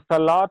germs a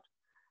lot,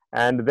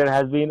 and there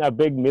has been a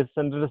big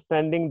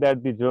misunderstanding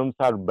that the germs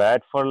are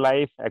bad for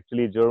life.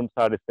 Actually, germs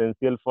are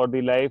essential for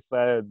the life.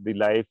 The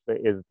life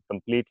is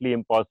completely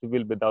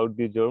impossible without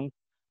the germs.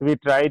 We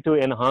try to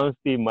enhance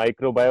the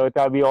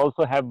microbiota. We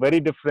also have very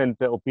different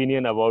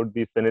opinion about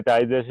the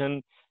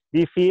sanitization.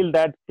 We feel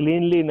that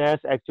cleanliness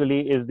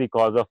actually is the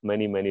cause of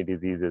many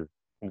diseases,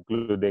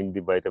 including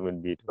the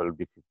vitamin B12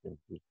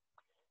 deficiency.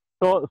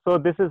 So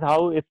this is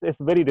how it's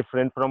very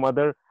different from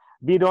other.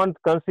 We don't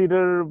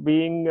consider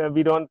being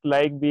we don't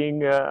like being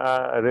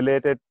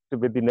related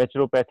with the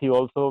naturopathy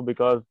also,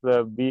 because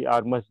we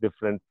are much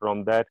different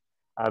from that.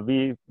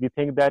 We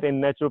think that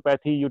in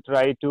naturopathy you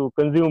try to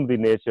consume the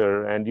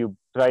nature and you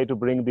try to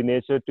bring the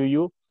nature to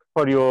you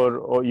for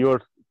your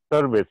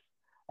service.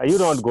 You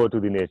don't go to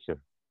the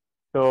nature.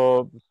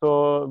 So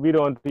we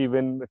don't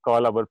even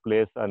call our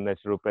place a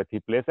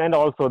naturopathy place, and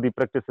also the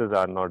practices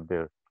are not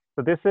there.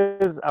 So this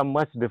is a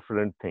much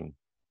different thing.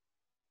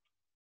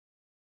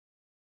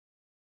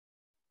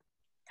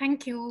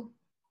 Thank you.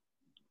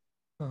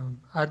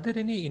 Are there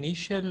any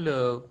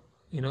initial,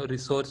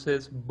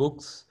 resources,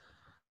 books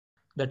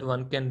that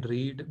one can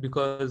read?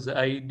 Because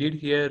I did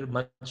hear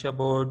much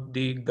about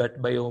the gut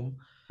biome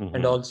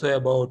and also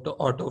about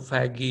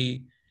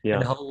autophagy and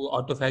Yeah. how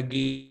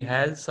autophagy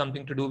has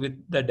something to do with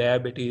the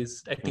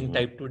diabetes. I think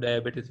type 2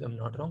 diabetes, if I'm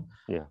not wrong.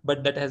 Yeah.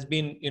 But that has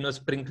been,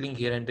 sprinkling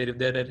here and there. If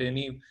there are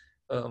any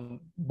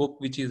book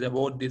which is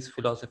about this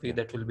philosophy,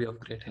 that will be of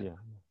great help. Yeah.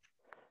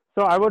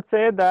 So I would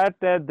say that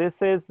this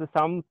is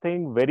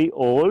something very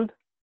old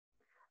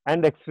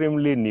and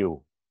extremely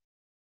new.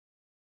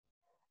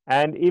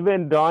 And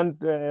even don't,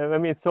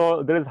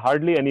 so there is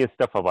hardly any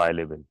stuff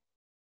available.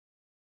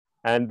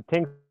 And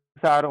things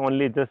are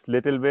only just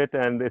little bit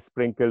and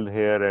sprinkled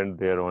here and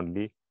there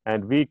only.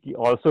 And we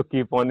also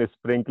keep on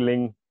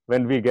sprinkling.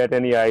 When we get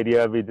any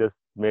idea, we just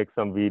make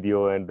some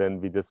video and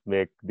then we just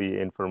make the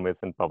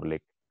information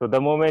public. So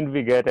the moment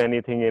we get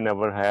anything in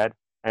our head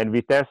and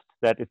we test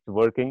that it's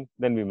working,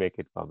 then we make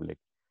it public.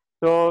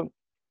 So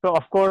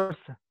of course,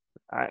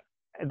 I,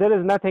 there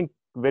is nothing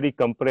very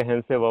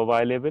comprehensive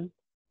available.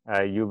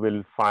 You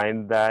will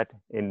find that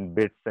in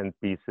bits and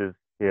pieces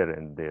here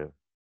and there.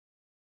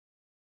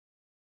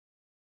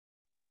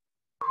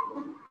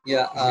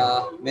 Yeah,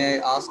 may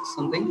I ask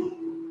something?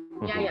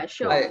 Yeah,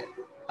 sure.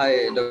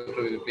 Hi, Dr.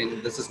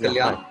 Vipin. This is Yeah,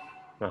 Kalyan. hi.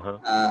 Uh-huh.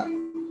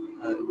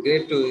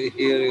 Great to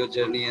hear your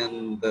journey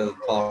and the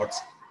thoughts.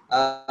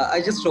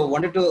 I just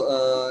wanted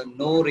to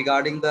know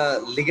regarding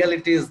the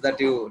legalities that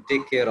you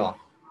take care of.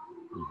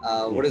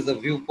 What Yes, is the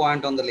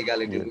viewpoint on the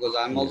legality? yes, Because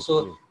I'm yes,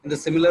 also yes. in the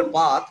similar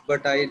path,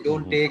 but I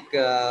don't Mhm, take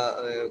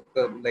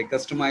like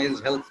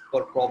customized health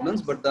for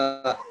problems, but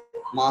the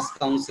mass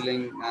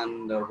counseling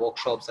and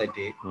workshops I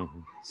take.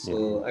 mhm. Yes,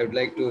 So I would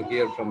like to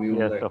hear from you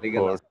yes, the of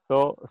legal course.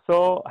 aspect.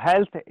 So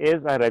health is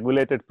a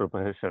regulated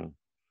profession,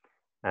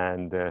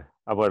 and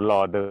our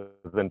law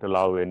doesn't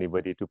allow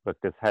anybody to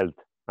practice health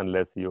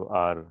unless you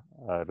are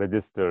a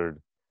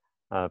registered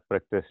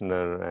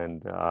practitioner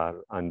and are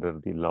under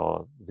the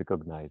law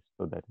recognized.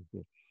 So that is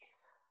it.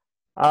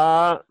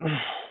 Uh,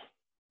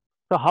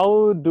 so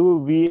how do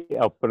we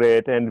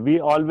operate? And we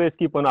always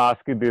keep on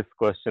asking this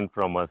question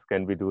from us: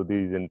 Can we do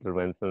these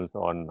interventions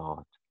or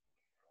not?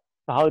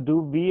 So how do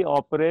we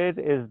operate?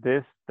 Is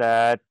this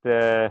that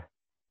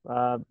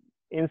uh,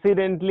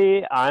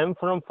 incidentally, I'm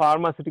from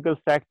pharmaceutical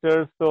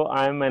sector, so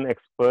I'm an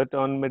expert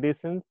on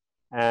medicines,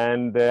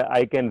 and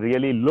I can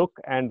really look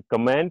and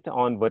comment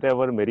on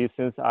whatever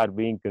medicines are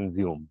being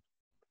consumed.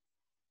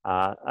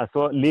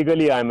 So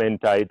legally, I'm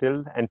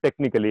entitled, and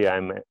technically,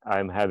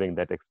 I'm having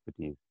that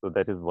expertise. So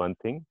that is one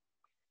thing.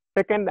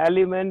 Second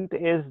element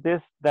is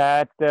this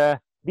that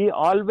we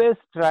always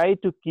try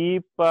to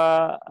keep.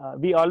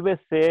 We always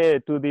say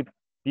to the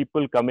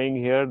people coming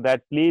here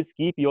that please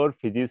keep your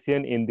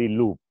physician in the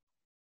loop.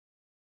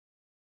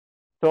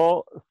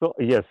 So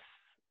yes,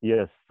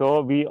 yes.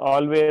 So we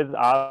always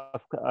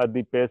ask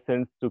the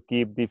patients to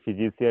keep the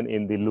physician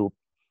in the loop.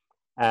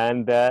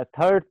 And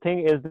third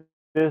thing is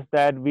this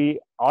that we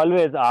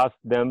always ask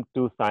them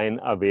to sign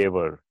a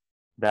waiver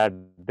that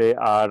they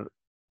are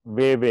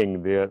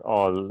waiving their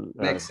all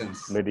Makes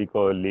sense.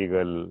 medical,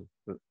 legal,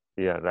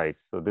 yeah, right.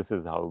 So this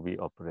is how we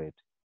operate.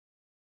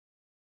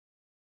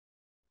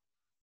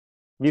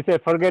 We say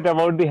forget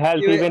about the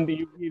health. You, Even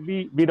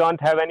we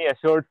don't have any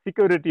assured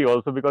security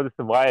also because it's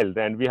wild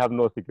and we have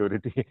no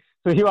security.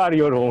 So you are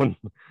your own.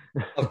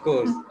 of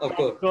course, of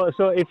course.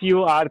 So if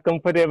you are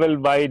comfortable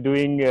by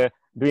doing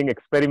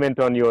experiment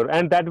on your,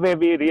 and that way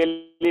we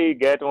really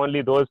get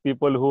only those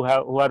people who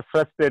are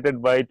frustrated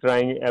by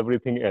trying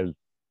everything else,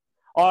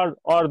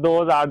 or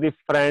those are the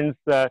friends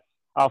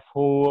of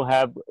who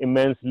have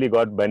immensely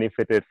got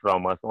benefited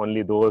from us.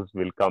 Only those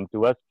will come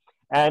to us,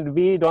 and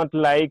we don't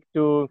like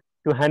to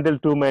handle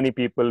too many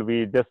people.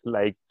 We just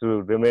like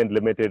to remain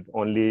limited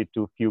only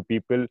to few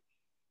people,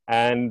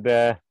 and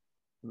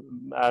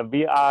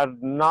we are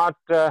not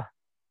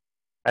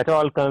at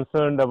all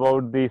concerned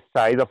about the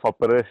size of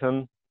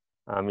operation.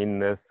 I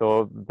mean,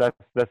 so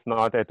that's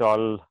not at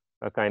all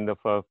a kind of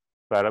a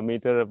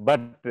parameter.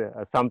 But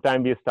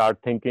sometimes we start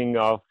thinking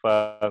of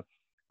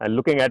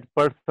looking at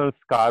person's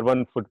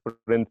carbon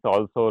footprints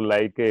also.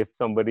 Like if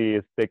somebody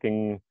is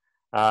taking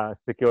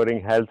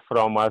securing health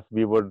from us,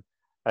 we would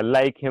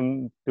like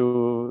him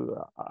to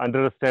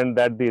understand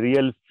that the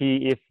real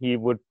fee, if he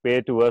would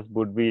pay to us,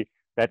 would be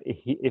that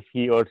if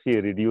he or she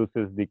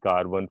reduces the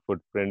carbon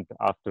footprint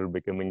after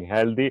becoming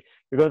healthy.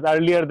 Because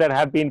earlier there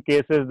have been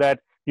cases that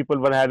people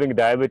were having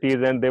diabetes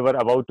and they were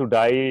about to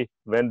die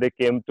when they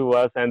came to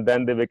us, and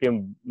then they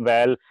became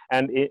well,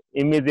 and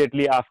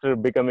immediately after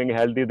becoming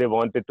healthy they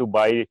wanted to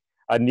buy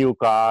a new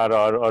car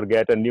or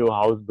get a new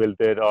house built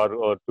it,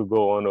 or to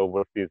go on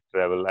overseas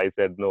travel. I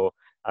said no,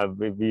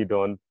 we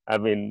don't. I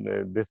mean,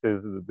 this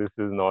is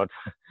not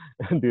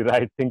the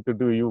right thing to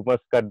do. You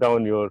must cut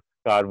down your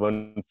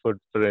carbon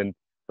footprint.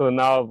 So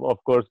now,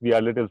 of course, we are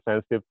a little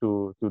sensitive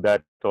to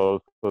that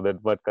also.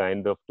 That what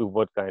kind of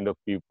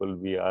people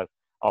we are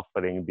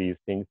offering these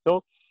things.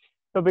 So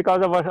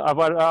because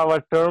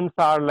our terms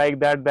are like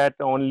that, that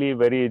only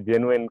very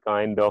genuine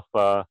kind of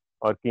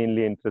or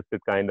keenly interested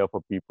kind of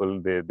a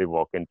people they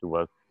walk into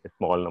us, a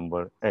small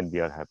number, and we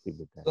are happy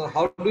with that. So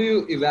how do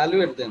you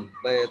evaluate them?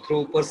 By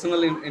through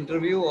personal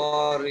interview,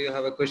 or you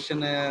have a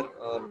questionnaire,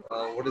 or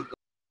what is?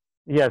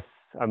 Yes,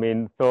 I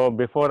mean, so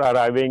before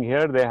arriving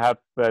here,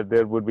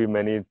 there would be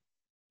many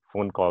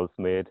phone calls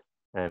made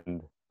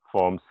and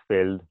forms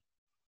filled,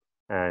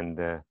 and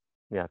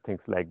yeah,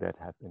 things like that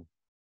happen.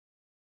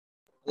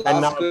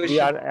 And Last now we question.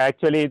 are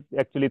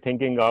actually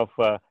thinking of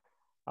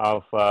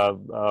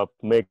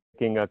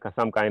making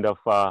some kind of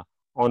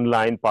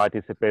online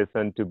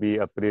participation to be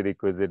a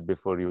prerequisite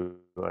before you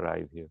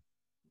arrive here.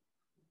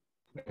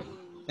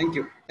 Thank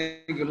you.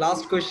 Thank you.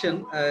 Last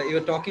question. You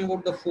were talking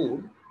about the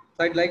food.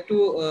 So I'd like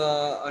to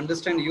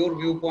understand your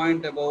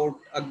viewpoint about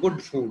a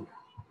good food,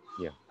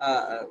 Yeah.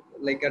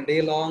 like a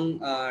day-long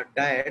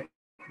diet,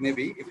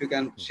 maybe if you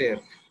can share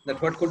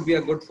that. What could be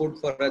a good food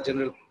for a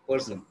general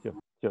person? Yeah,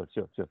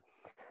 sure.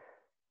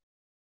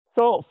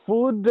 So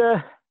food,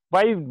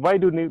 why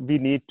we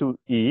need to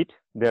eat?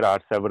 There are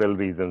several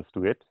reasons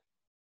to it.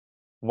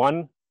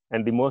 One,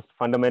 and the most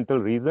fundamental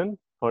reason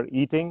for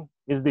eating,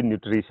 is the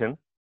nutrition.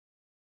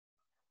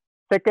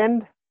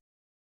 Second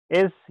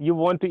is you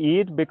want to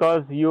eat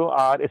because you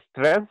are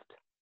stressed,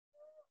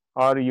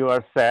 or you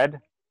are sad,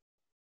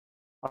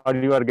 or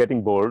you are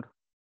getting bored.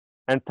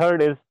 And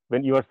third is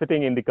when you are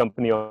sitting in the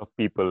company of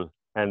people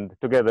and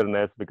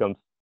togetherness becomes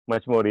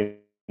much more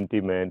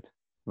intimate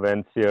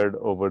when shared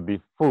over the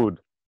food.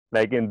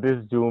 Like in this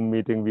Zoom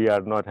meeting, we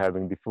are not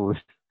having the food.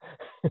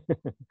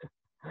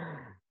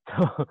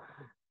 so,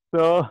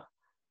 so,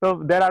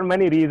 so there are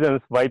many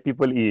reasons why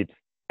people eat,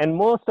 and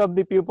most of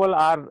the people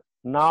are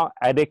now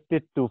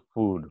addicted to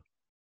food.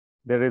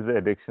 There is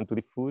addiction to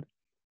the food.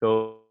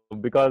 So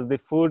because the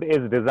food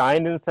is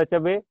designed in such a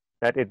way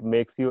that it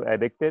makes you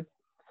addicted.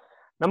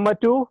 Number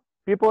two,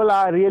 people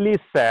are really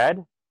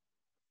sad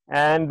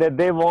and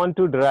they want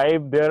to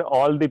drive their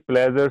all the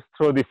pleasures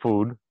through the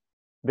food.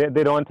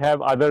 They don't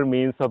have other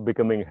means of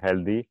becoming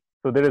healthy.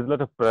 So there is a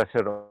lot of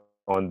pressure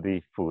on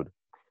the food.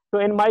 So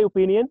in my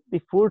opinion,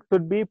 the food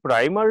should be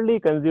primarily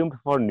consumed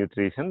for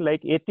nutrition.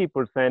 Like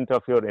 80%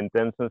 of your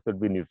intention should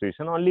be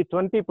nutrition. Only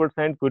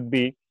 20% could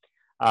be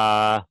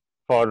uh,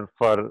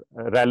 for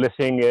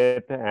relishing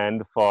it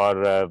and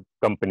for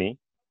company,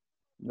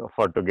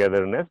 for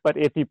togetherness. But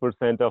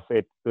 80% of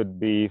it should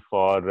be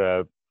for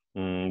the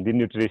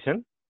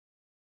nutrition.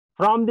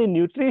 From the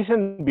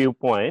nutrition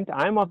viewpoint,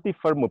 I'm of the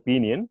firm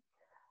opinion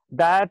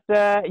that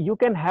you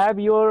can have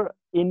your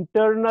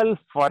internal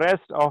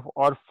forest of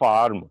or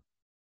farm,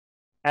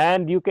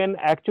 and you can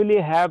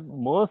actually have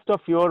most of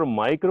your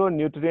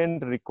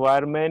micronutrient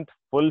requirement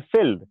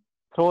fulfilled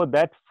through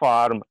that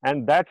farm,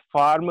 and that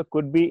farm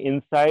could be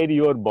inside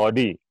your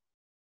body,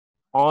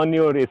 on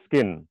your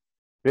skin.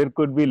 There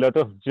could be a lot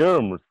of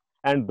germs,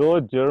 and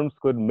those germs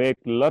could make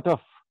a lot of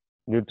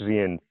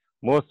nutrients,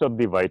 most of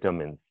the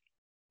vitamins.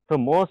 So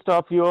most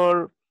of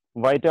your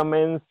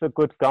vitamins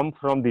could come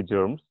from the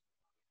germs,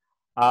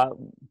 uh,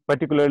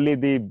 particularly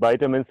the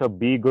vitamins of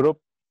B group.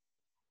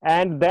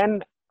 And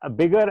then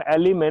bigger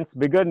elements,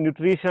 bigger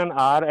nutrition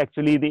are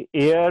actually the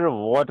air,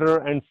 water,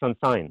 and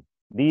sunshine.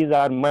 These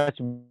are much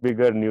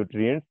bigger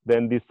nutrients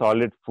than the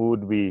solid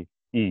food we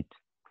eat.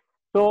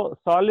 So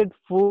solid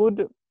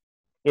food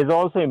is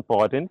also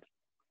important,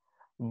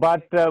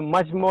 but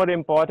much more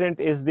important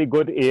is the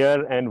good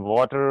air and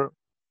water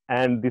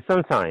and the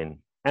sunshine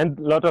and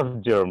a lot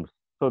of germs.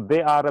 So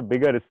they are a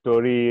bigger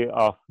story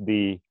of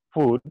the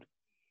food.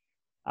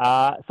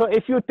 So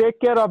if you take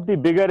care of the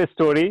bigger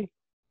story,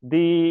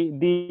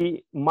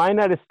 the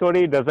minor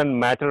story doesn't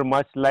matter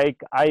much.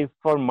 Like I,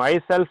 for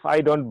myself,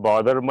 I don't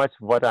bother much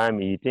what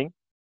I'm eating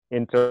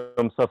in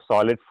terms of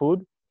solid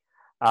food.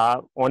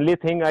 Only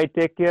thing I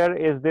take care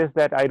is this,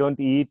 that I don't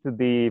eat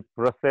the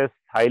processed,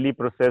 highly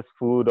processed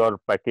food or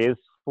packaged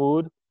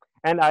food,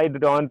 and I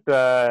don't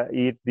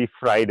eat the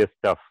fried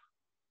stuff.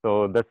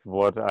 So that's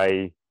what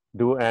I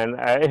do. And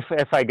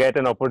if I get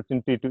an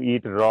opportunity to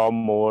eat raw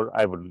more,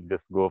 I would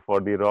just go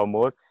for the raw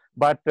more.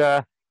 But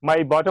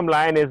my bottom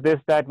line is this,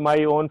 that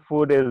my own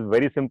food is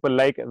very simple.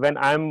 Like when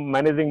I'm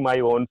managing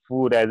my own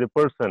food as a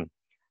person,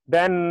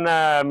 then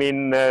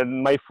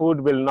my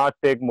food will not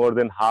take more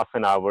than half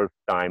an hour's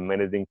time.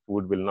 Managing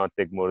food will not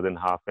take more than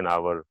half an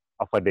hour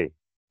of a day.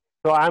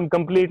 So I'm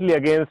completely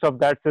against of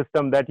that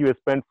system that you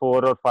spend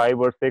 4 or 5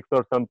 or 6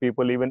 or some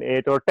people even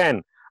 8 or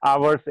 10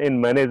 hours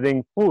in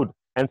managing food.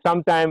 And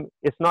sometimes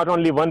it's not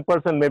only one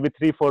person, maybe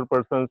 3, 4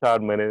 persons are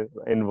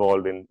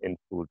involved in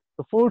food.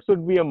 So food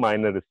should be a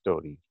minor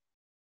story.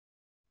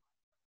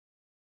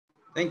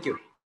 Thank you.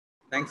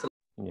 Thanks a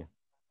lot. Yeah.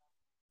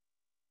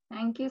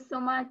 Thank you so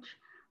much.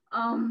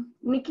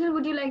 Nikhil,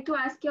 would you like to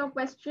ask your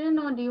question,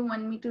 or do you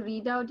want me to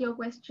read out your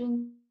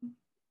question?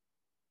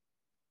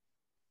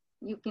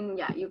 You can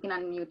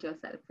unmute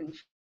yourself.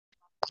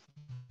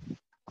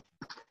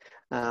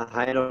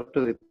 Hi,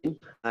 Dr. Vipin.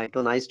 It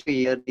was nice to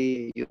hear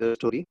your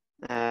story.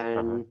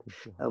 And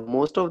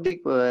most of the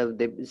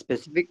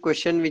specific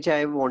question which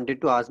I wanted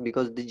to ask,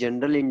 because the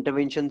general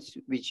interventions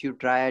which you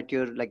try at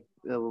your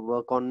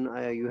work on,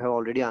 you have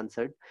already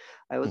answered.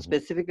 I was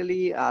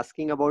specifically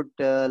asking about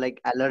like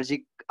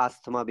allergic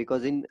asthma,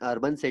 because in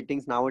urban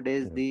settings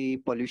nowadays the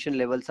pollution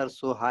levels are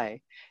so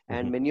high,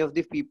 and many of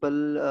the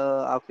people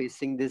are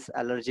facing this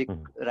allergic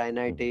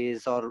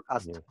rhinitis or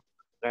asthma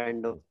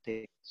kind of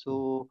thing.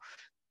 So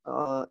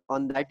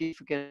on that, if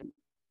you can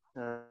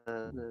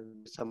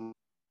give some.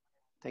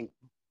 Thank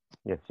you.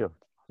 Yes, sure.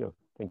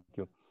 Thank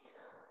you.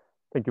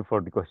 Thank you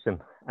for the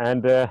question.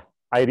 And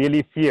I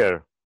really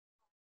fear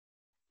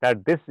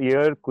that this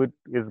year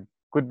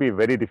could be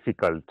very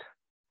difficult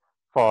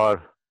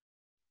for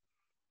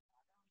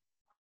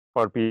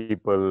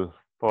people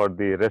for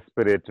the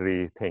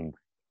respiratory things,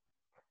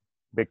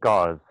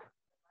 because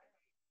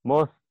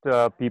most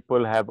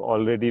people have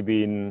already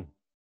been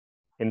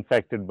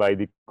infected by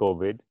the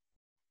COVID.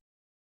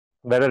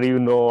 Whether you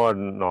know or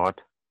not,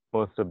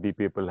 most of the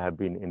people have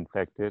been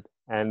infected,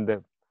 and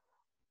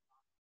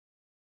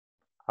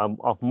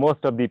of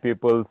most of the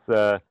people's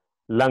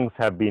lungs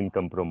have been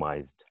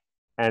compromised,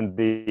 and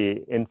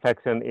the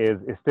infection is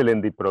still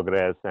in the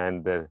progress,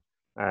 and the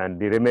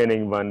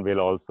remaining one will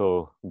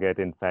also get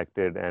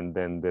infected, and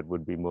then there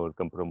would be more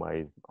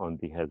compromise on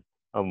the health,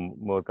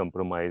 more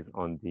compromise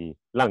on the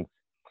lungs.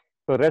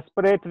 So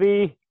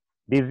respiratory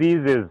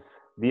diseases,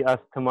 the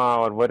asthma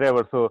or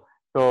whatever,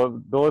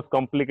 so those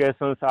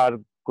complications are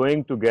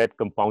going to get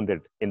compounded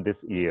in this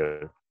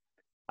year.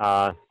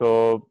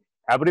 So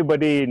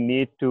everybody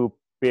needs to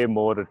pay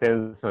more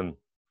attention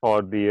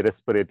for the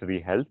respiratory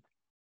health.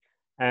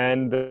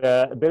 And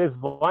there is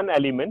one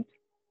element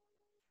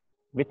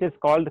which is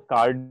called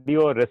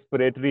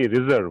cardiorespiratory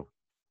reserve.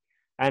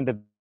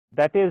 And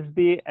that is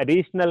the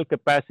additional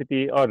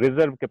capacity or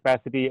reserve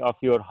capacity of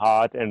your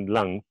heart and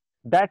lungs.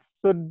 That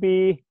should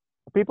be,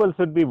 people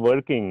should be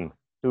working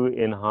to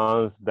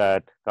enhance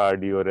that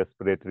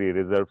cardiorespiratory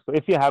reserve. So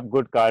if you have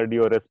good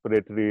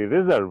cardiorespiratory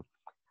reserve,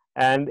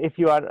 and if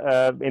you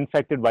are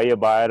infected by a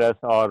virus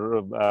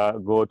or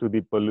go to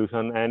the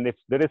pollution, and if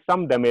there is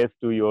some damage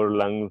to your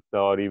lungs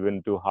or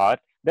even to heart,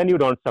 then you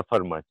don't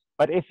suffer much.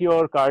 But if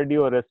your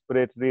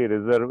cardiorespiratory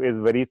reserve is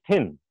very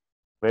thin,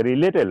 very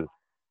little,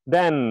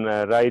 then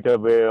right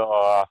away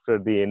or after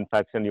the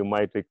infection, you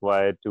might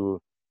require to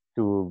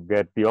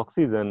get the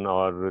oxygen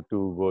or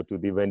to go to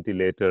the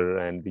ventilator,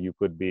 and you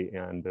could be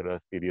under a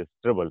serious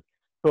trouble.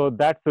 So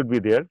that should be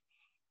there.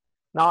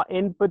 Now,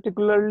 in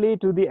particularly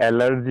to the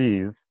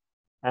allergies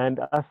and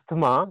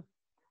asthma,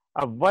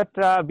 what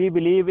we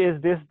believe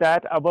is this,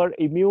 that our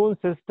immune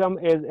system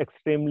is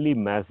extremely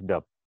messed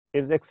up,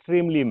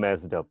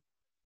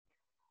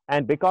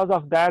 And because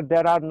of that,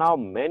 there are now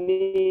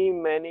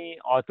many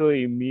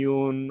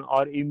autoimmune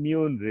or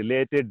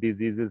immune-related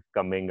diseases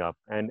coming up.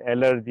 And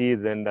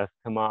allergies and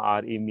asthma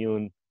are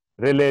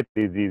immune-related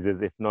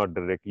diseases, if not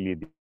directly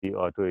the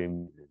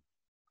autoimmune disease.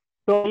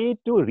 So we need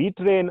to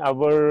retrain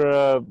our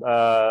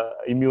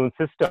immune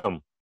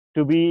system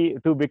to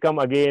become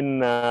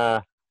again,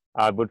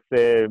 I would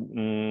say,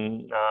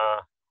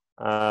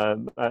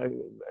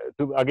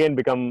 to again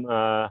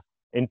become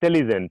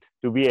intelligent,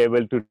 to be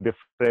able to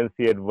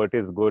differentiate what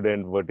is good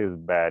and what is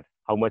bad,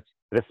 how much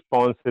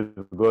response is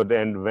good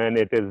and when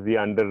it is the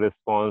under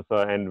response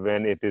and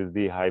when it is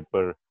the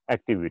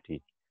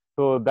hyperactivity.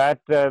 So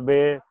that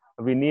way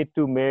we need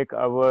to make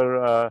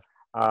our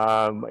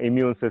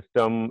immune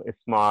system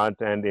smart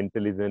and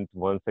intelligent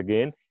once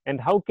again. And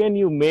how can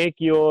you make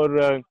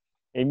your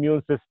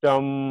immune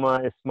system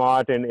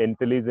smart and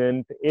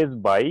intelligent is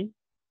by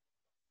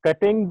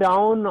cutting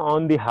down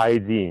on the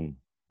hygiene.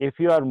 If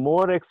you are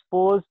more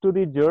exposed to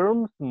the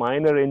germs,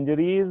 minor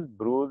injuries,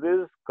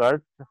 bruises,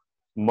 cuts,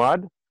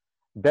 mud,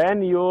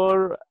 then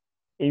your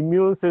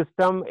immune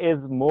system is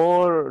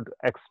more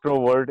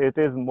extrovert. It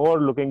is more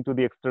looking to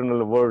the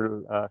external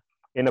world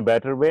in a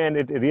better way, and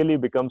it really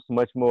becomes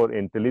much more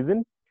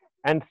intelligent.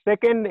 And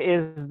second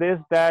is this,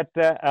 that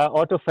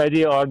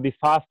autophagy or the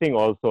fasting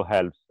also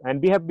helps. And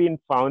we have been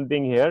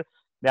finding here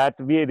that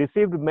we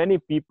received many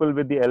people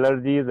with the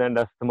allergies and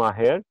asthma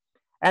here.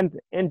 And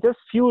in just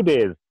few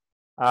days,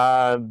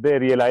 they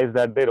realize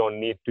that they don't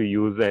need to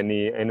use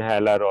any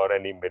inhaler or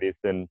any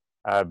medicine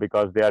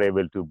because they are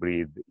able to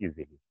breathe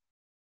easily.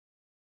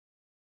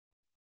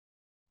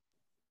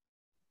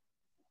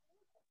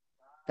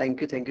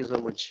 Thank you so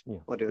much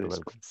for your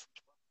response.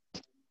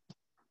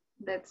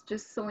 That's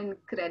just so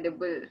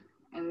incredible.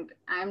 And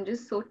I'm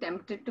just so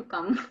tempted to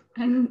come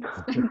and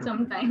spend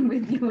some time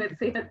with you at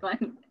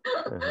Sehat1.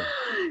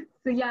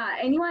 So yeah,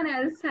 anyone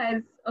else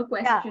has a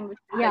question which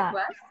you like to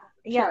ask?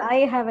 Yeah, Sure.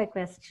 I have a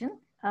question.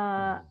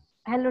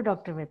 Hello,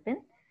 Dr. Vipin.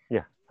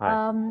 Yeah,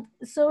 hi.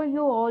 So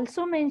you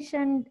also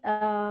mentioned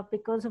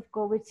because of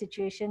COVID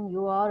situation,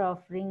 you are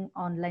offering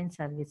online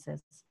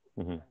services.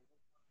 Mm-hmm.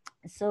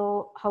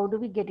 So how do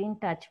we get in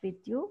touch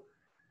with you?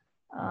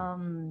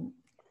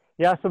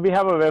 Yeah, so we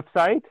have a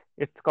website.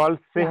 It's called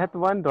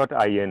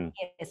sehat1.in.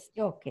 Yes,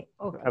 okay.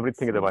 So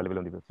everything is available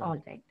on the website.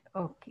 All right,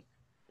 okay.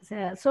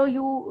 So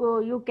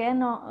you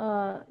can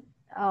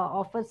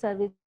offer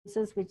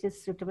services which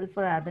is suitable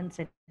for urban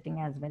setting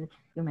as well,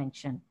 you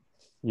mentioned.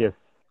 Yes.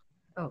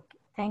 Okay,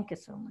 thank you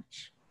so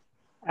much.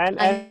 And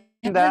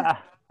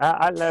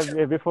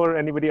before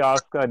anybody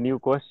asks a new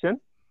question,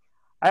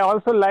 I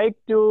also like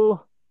to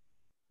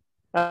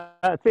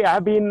say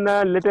I've been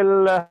a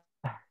little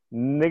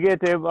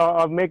negative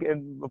or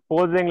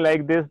posing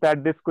like this,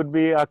 that this could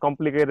be a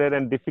complicated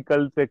and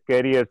difficult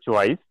career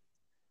choice.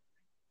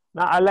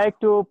 Now, I like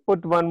to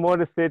put one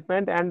more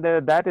statement, and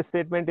that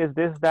statement is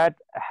this, that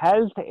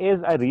health is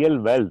a real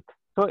wealth.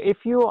 So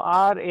if you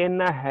are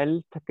in a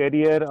health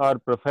career or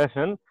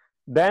profession,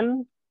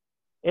 then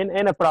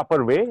in a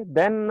proper way,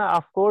 then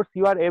of course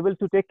you are able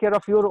to take care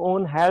of your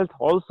own health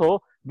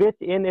also, which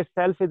in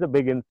itself is a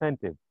big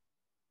incentive.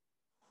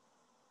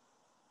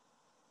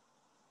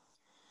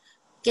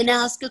 Can I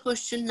ask a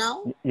question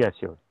now? Yeah,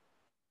 sure.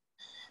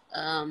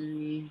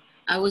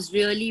 I was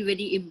really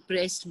very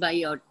impressed by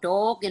your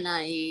talk, and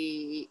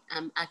I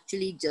am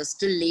actually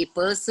just a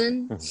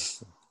layperson.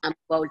 I'm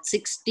about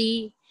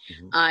 60.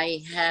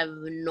 I have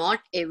not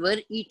ever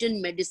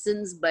eaten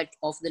medicines, but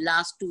of the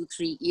last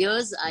 2-3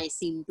 years, I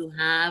seem to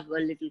have a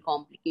little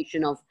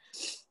complication of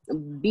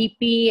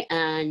BP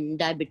and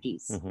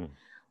diabetes.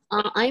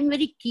 I'm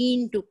very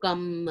keen to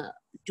come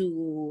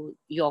to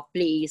your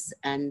place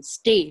and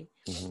stay.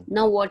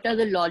 Now, what are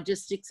the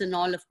logistics and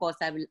all? Of course,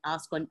 I will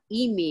ask on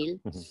email.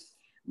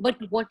 But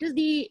what is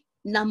the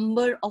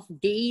number of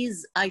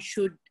days I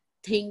should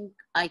think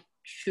I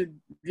should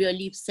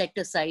really set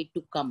aside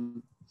to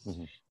come?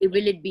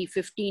 Will it be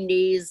 15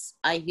 days?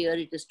 I hear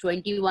it is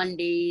 21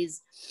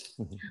 days.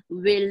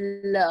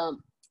 Will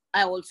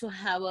I also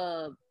have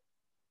a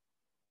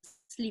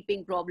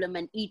sleeping problem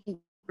and eating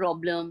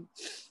problem?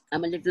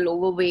 I'm a little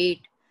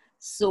overweight.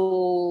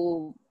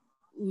 So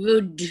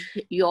would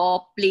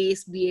your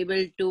place be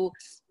able to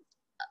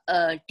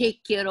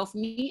take care of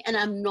me? And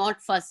I'm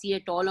not fussy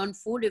at all on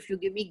food. If you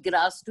give me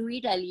grass to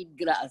eat, I'll eat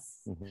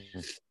grass.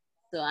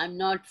 So I'm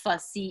not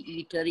fussy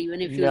eater,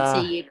 even if you'll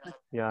say ye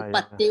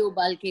patte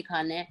ubal ke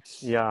khane hai.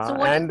 So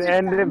what is the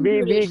time we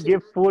duration?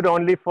 give food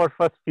only for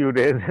first few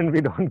days and we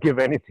don't give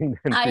anything.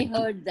 I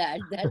heard that.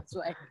 That's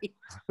why.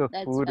 So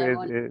That's food why I is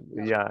wanted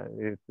to know.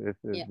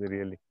 it's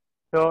really.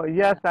 So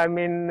yes, I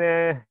mean,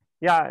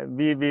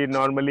 we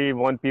normally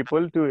want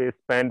people to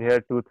spend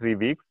here 2-3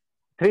 weeks.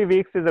 3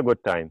 weeks is a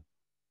good time.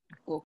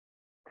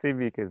 3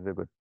 weeks is a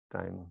good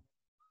time.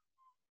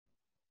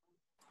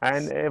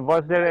 And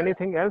was there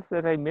anything else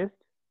that I missed?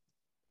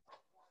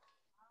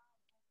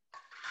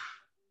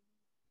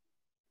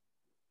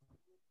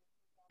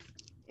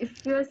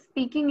 If you're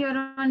speaking, you're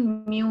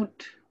on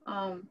mute.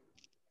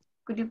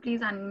 Could you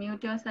please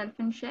unmute yourself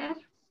and share?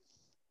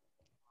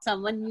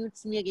 Someone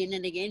mutes me again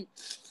and again.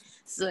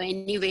 So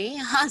anyway,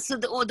 so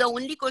the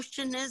only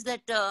question is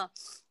that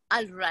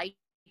I'll write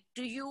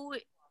to you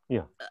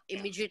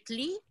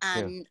immediately,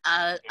 and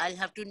I'll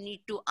have to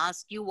need to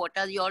ask you what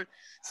are your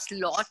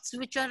slots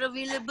which are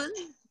available,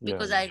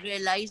 because I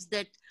realized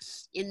that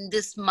in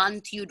this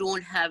month you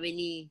don't have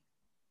any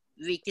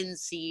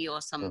vacancy or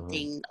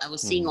something. I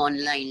was seeing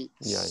online.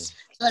 So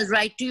I'll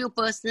write to you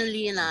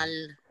personally, and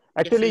I'll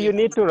actually you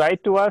need to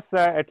write to us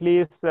at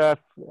least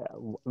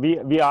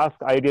we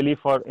ask ideally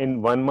for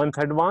in 1 month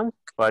advance,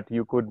 but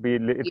it could be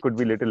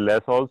little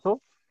less also.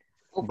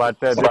 But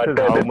this is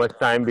how much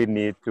time we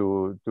need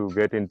to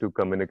get into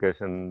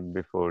communication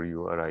before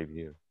you arrive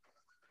here.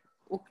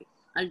 Okay,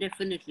 I'll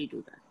definitely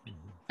do that.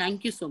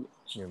 Thank you so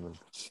much.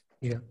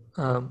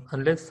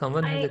 Unless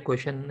someone has a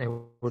question, I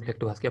would like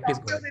to ask. Please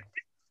go ahead.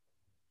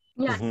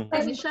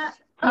 Tanisha,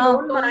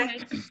 don't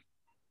mind.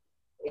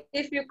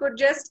 If you could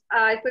just,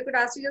 if I could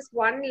ask you just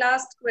one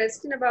last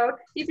question about,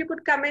 if you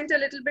could comment a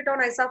little bit on,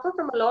 I suffer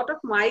from a lot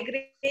of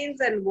migraines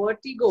and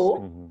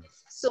vertigo.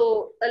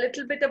 So a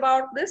little bit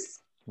about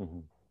this.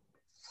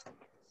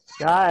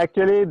 Yeah,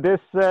 actually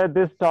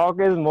this talk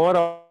is more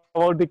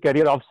about the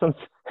career options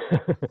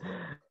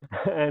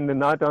and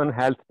not on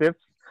health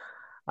tips.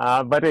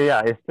 But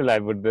still I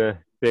would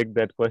take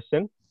that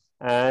question.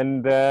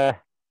 And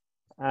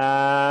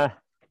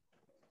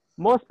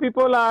most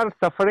people are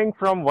suffering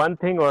from one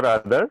thing or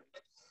other,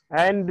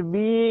 and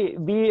we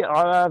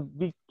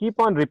keep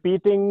on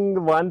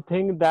repeating one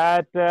thing,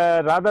 that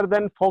rather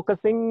than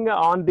focusing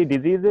on the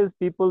diseases,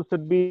 people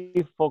should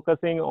be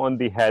focusing on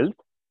the health.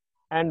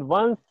 And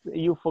once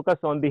you focus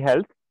on the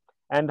health,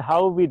 and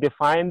how we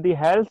define the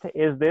health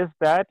is this,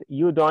 that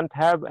you don't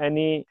have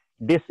any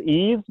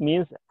dis-ease,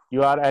 means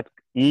you are at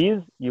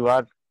ease, you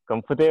are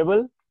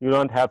comfortable, you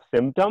don't have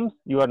symptoms,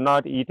 you are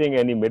not eating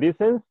any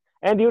medicines,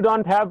 and you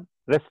don't have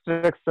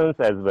restrictions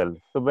as well.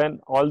 So when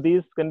all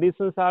these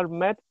conditions are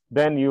met,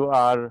 then you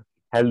are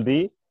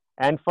healthy.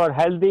 And for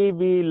healthy,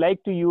 we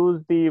like to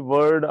use the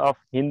word of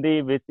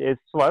Hindi, which is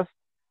swasth.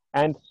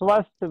 And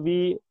swasth,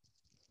 we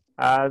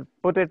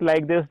put it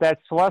like this, that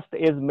swasth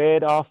is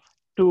made of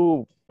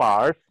 2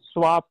 parts,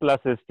 swa plus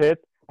sthit.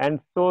 And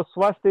so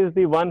swasth is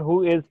the one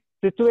who is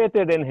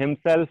situated in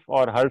himself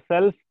or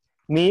herself,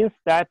 means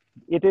that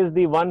it is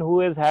the one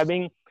who is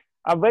having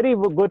a very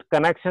good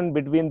connection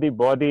between the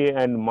body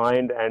and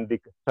mind and the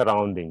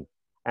surroundings.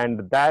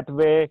 And that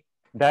way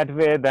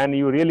then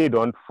you really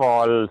don't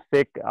fall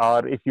sick,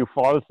 or if you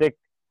fall sick,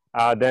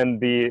 then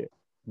the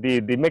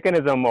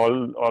mechanism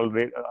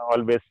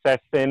always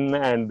sets in,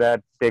 and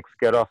that takes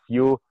care of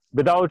you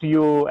without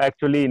you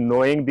actually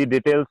knowing the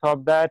details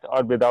of that,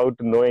 or without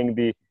knowing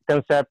the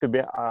concept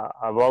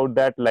about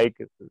that, like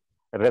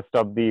rest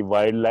of the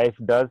wildlife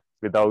does,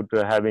 without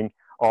having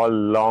all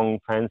long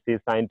fancy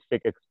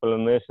scientific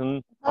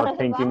explanation or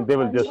thinking they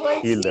will just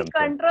heal themselves.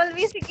 Control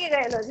bhi sikhi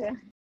gayelo છે.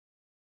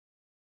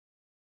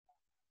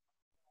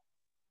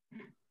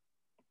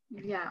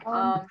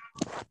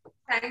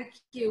 Thank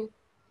you.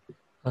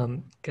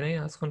 Can I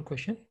ask one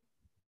question?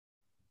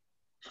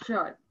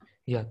 Sure.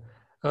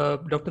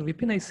 Dr.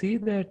 Vipin, I see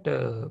that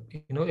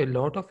a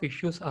lot of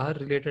issues are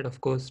related,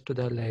 of course, to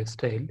the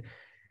lifestyle,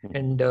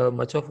 and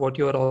much of what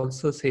you are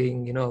also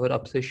saying, our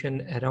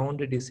obsession around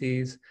the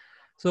disease.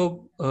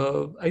 So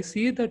I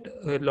see that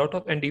a lot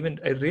of, and even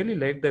I really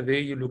like the way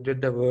you looked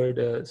at the word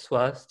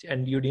swasth,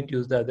 and you didn't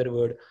use the other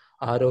word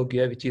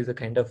arogya, which is a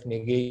kind of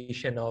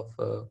negation of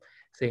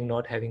saying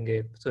not having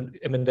a, so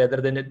I mean,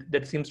 rather than it,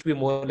 that seems to be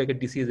more like a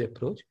disease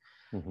approach.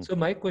 So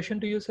my question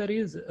to you, sir,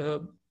 is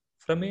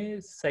from a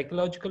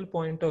psychological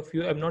point of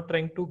view, I'm not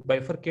trying to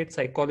bifurcate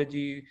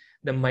psychology,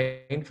 the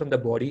mind from the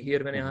body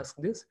here when I ask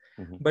this,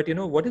 but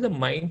what is the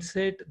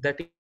mindset that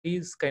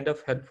is kind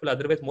of helpful?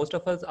 Otherwise, most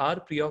of us are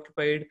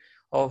preoccupied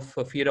of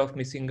fear of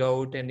missing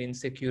out and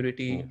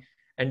insecurity,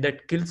 and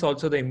that kills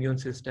also the immune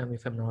system,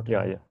 if I'm not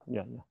wrong.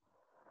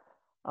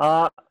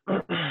 Uh,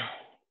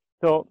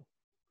 so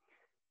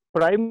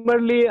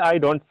primarily, I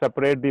don't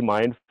separate the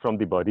mind from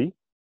the body.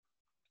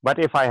 But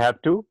if I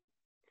have to,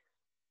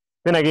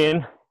 then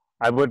again,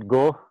 I would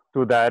go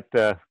to that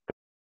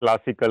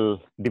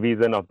classical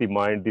division of the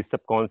mind, the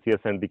subconscious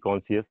and the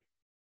conscious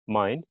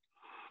mind.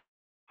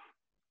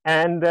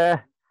 And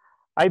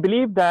I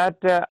believe that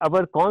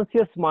our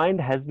conscious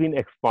mind has been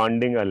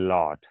expanding a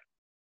lot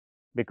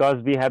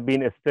because we have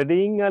been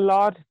studying a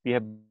lot. We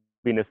have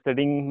been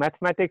studying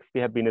mathematics,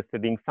 we have been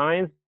studying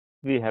science,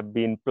 we have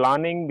been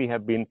planning, we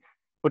have been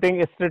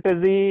putting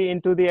strategy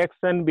into the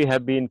action, we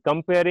have been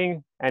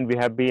comparing, and we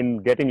have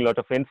been getting a lot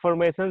of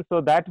information.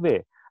 So that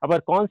way,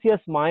 our conscious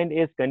mind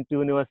is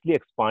continuously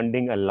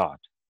expanding a lot.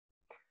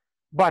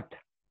 But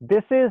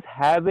this is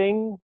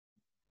happening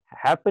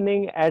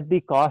at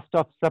the cost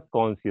of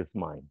subconscious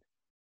mind.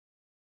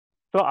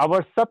 So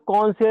our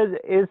subconscious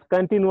is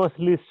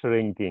continuously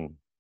shrinking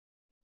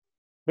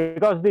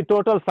because the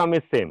total sum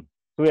is same.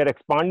 So we are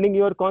expanding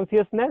your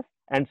consciousness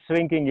and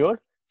shrinking your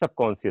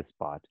subconscious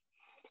part.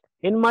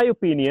 In my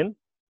opinion,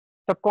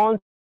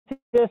 subconscious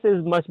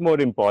is much more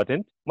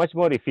important, much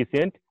more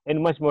efficient,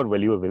 and much more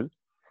valuable.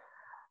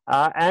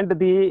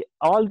 And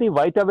all the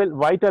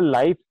vital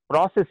life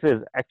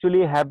processes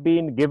actually have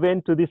been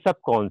given to the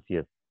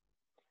subconscious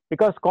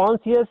because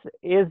conscious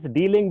is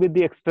dealing with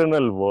the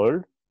external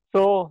world.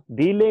 So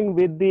dealing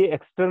with the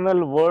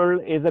external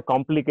world is a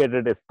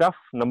complicated stuff,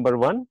 number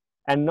one.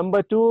 And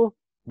number two,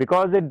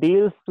 because it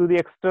deals to the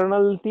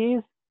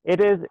externalities,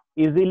 it is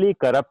easily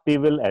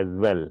corruptible as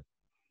well.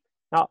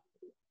 Now,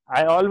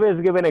 I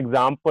always give an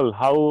example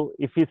how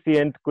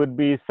efficient could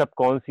be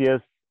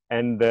subconscious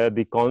and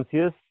the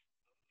conscious.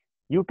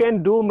 You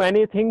can do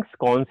many things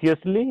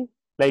consciously,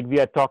 like we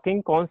are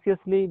talking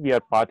consciously, we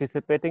are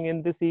participating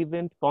in this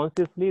event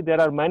consciously. There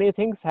are many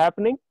things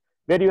happening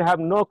where you have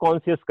no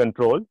conscious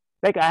control.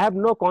 Like I have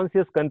no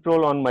conscious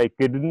control on my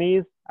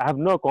kidneys, I have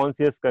no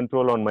conscious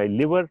control on my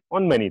liver,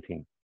 on many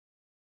things.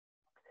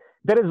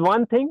 There is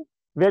one thing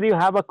where you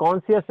have a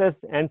conscious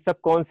and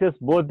subconscious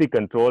both the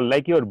control,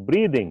 like your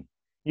breathing.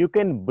 You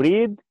can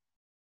breathe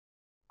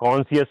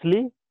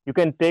consciously, you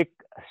can take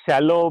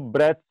shallow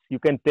breaths, you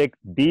can take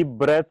deep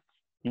breaths,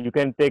 you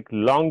can take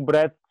long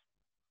breaths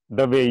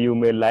the way you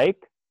may like,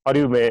 or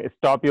you may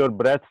stop your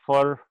breath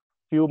for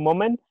few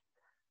moments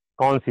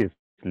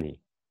consciously.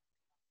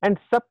 And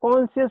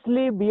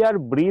subconsciously, we are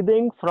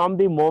breathing from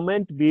the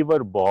moment we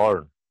were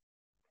born.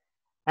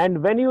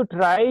 And when you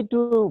try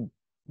to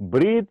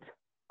breathe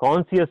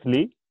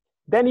consciously,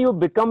 then you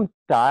become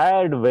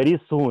tired very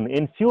soon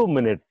in few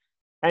minutes,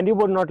 and you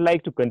would not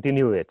like to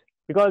continue it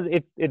because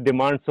it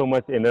demands so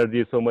much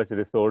energy, so much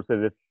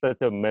resources. It's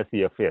such a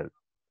messy affair.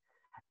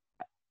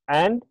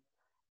 And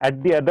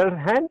at the other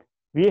hand,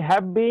 we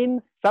have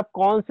been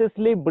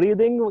subconsciously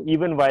breathing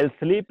even while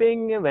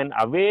sleeping, when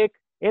awake,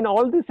 in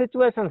all these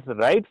situations,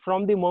 right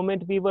from the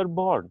moment we were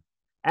born.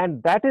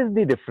 And that is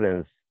the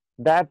difference.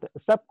 That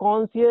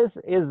subconscious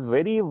is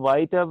very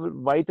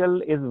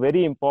vital, is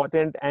very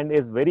important, and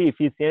is very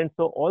efficient.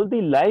 So all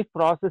the life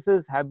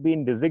processes have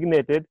been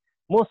designated,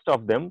 most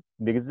of them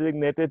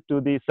designated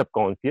to the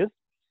subconscious.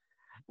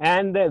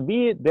 And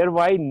we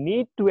thereby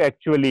need to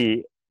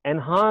actually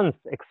enhance,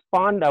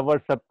 expand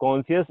our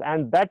subconscious,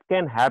 and that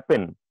can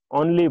happen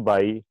only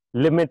by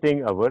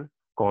limiting our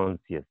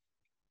conscious.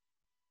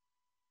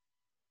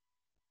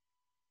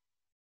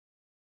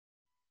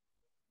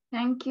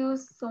 Thank you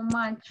so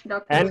much,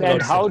 Dr. And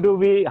Thanks a lot, how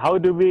sir.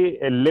 do we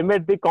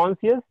limit the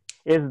conscious?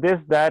 Is this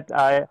that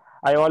I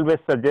always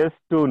suggest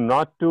to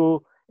not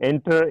to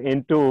enter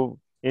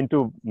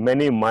into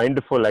many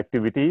mindful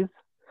activities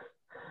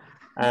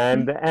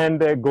and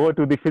go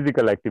to the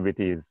physical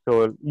activities.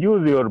 So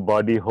use your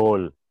body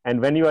whole, and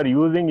when you are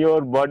using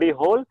your body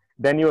whole,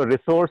 then your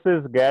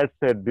resources get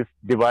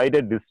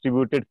divided,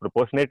 distributed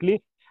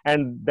proportionately,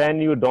 and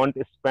then you don't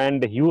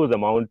spend a huge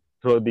amount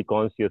through the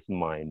conscious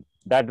mind.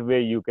 That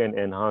way you can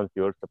enhance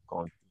your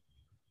subconscious.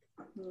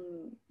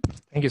 Hmm.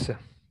 Thank you, sir.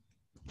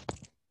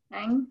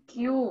 Thank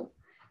you.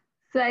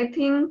 So I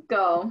think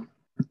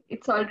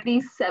it's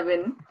already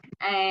 7,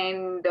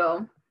 and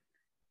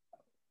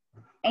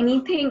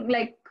anything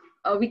like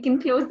we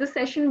can close the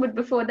session, but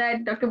before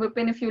that, Dr.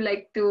 Vipin, if you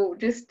like to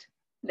just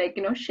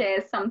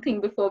share something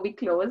before we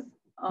close.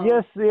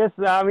 Yes.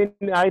 I mean,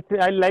 I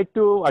like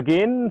to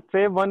again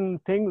say one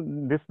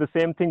thing, the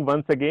same thing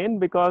once again,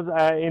 because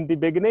in the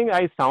beginning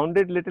I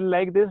sounded little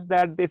like this,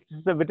 that it's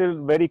a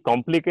little very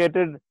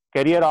complicated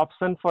career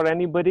option for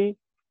anybody.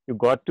 You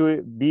got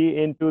to be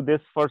into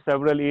this for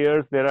several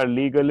years. There are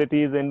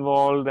legalities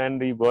involved, and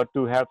you got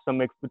to have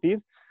some expertise.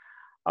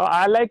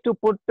 I like to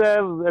put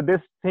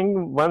this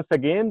thing once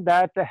again,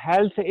 that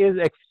health is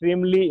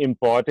extremely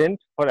important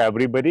for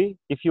everybody.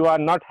 If you are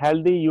not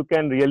healthy, you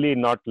can really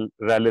not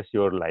relish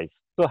your life.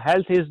 So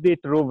health is the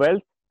true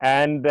wealth,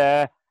 and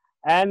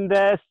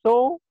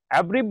so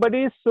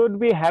everybody should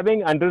be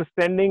having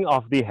understanding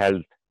of the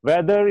health.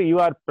 Whether you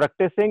are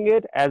practicing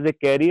it as a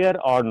career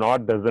or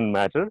not doesn't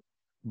matter,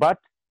 but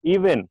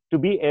even to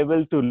be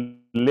able to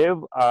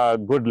live a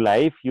good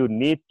life, you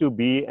need to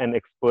be an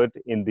expert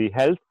in the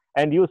health,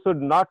 and you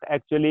should not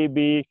actually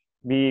be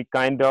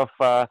kind of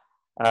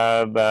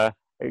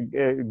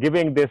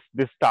giving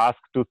this task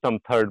to some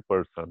third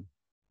person.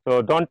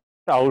 So don't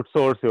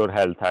outsource your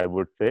health, I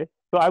would say.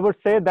 So I would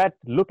say that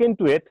look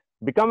into it,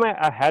 become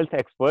a health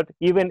expert,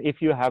 even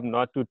if you have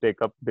not to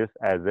take up this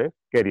as a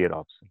career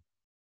option.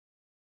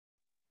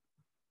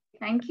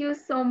 Thank you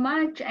so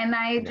much. And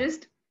I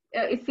just,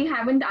 if we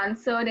haven't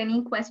answered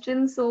any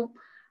questions, so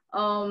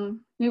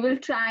we will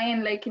try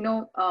and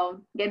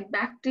get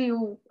back to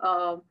you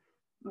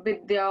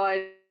with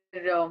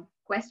your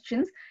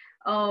questions.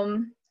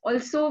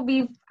 Also,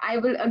 I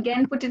will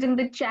again put it in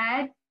the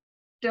chat,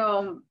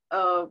 the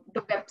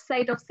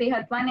website of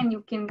Sehat One, and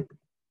you can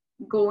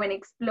go and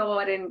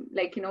explore and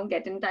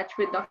get in touch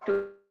with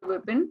Dr.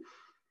 Vipin.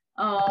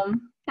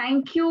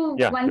 Thank you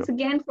once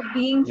again for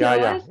being here.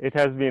 Yeah, it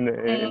has been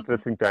an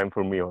interesting time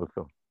for me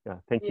also. Yeah,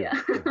 thank you.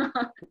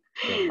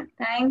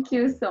 Thank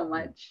you so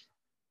much.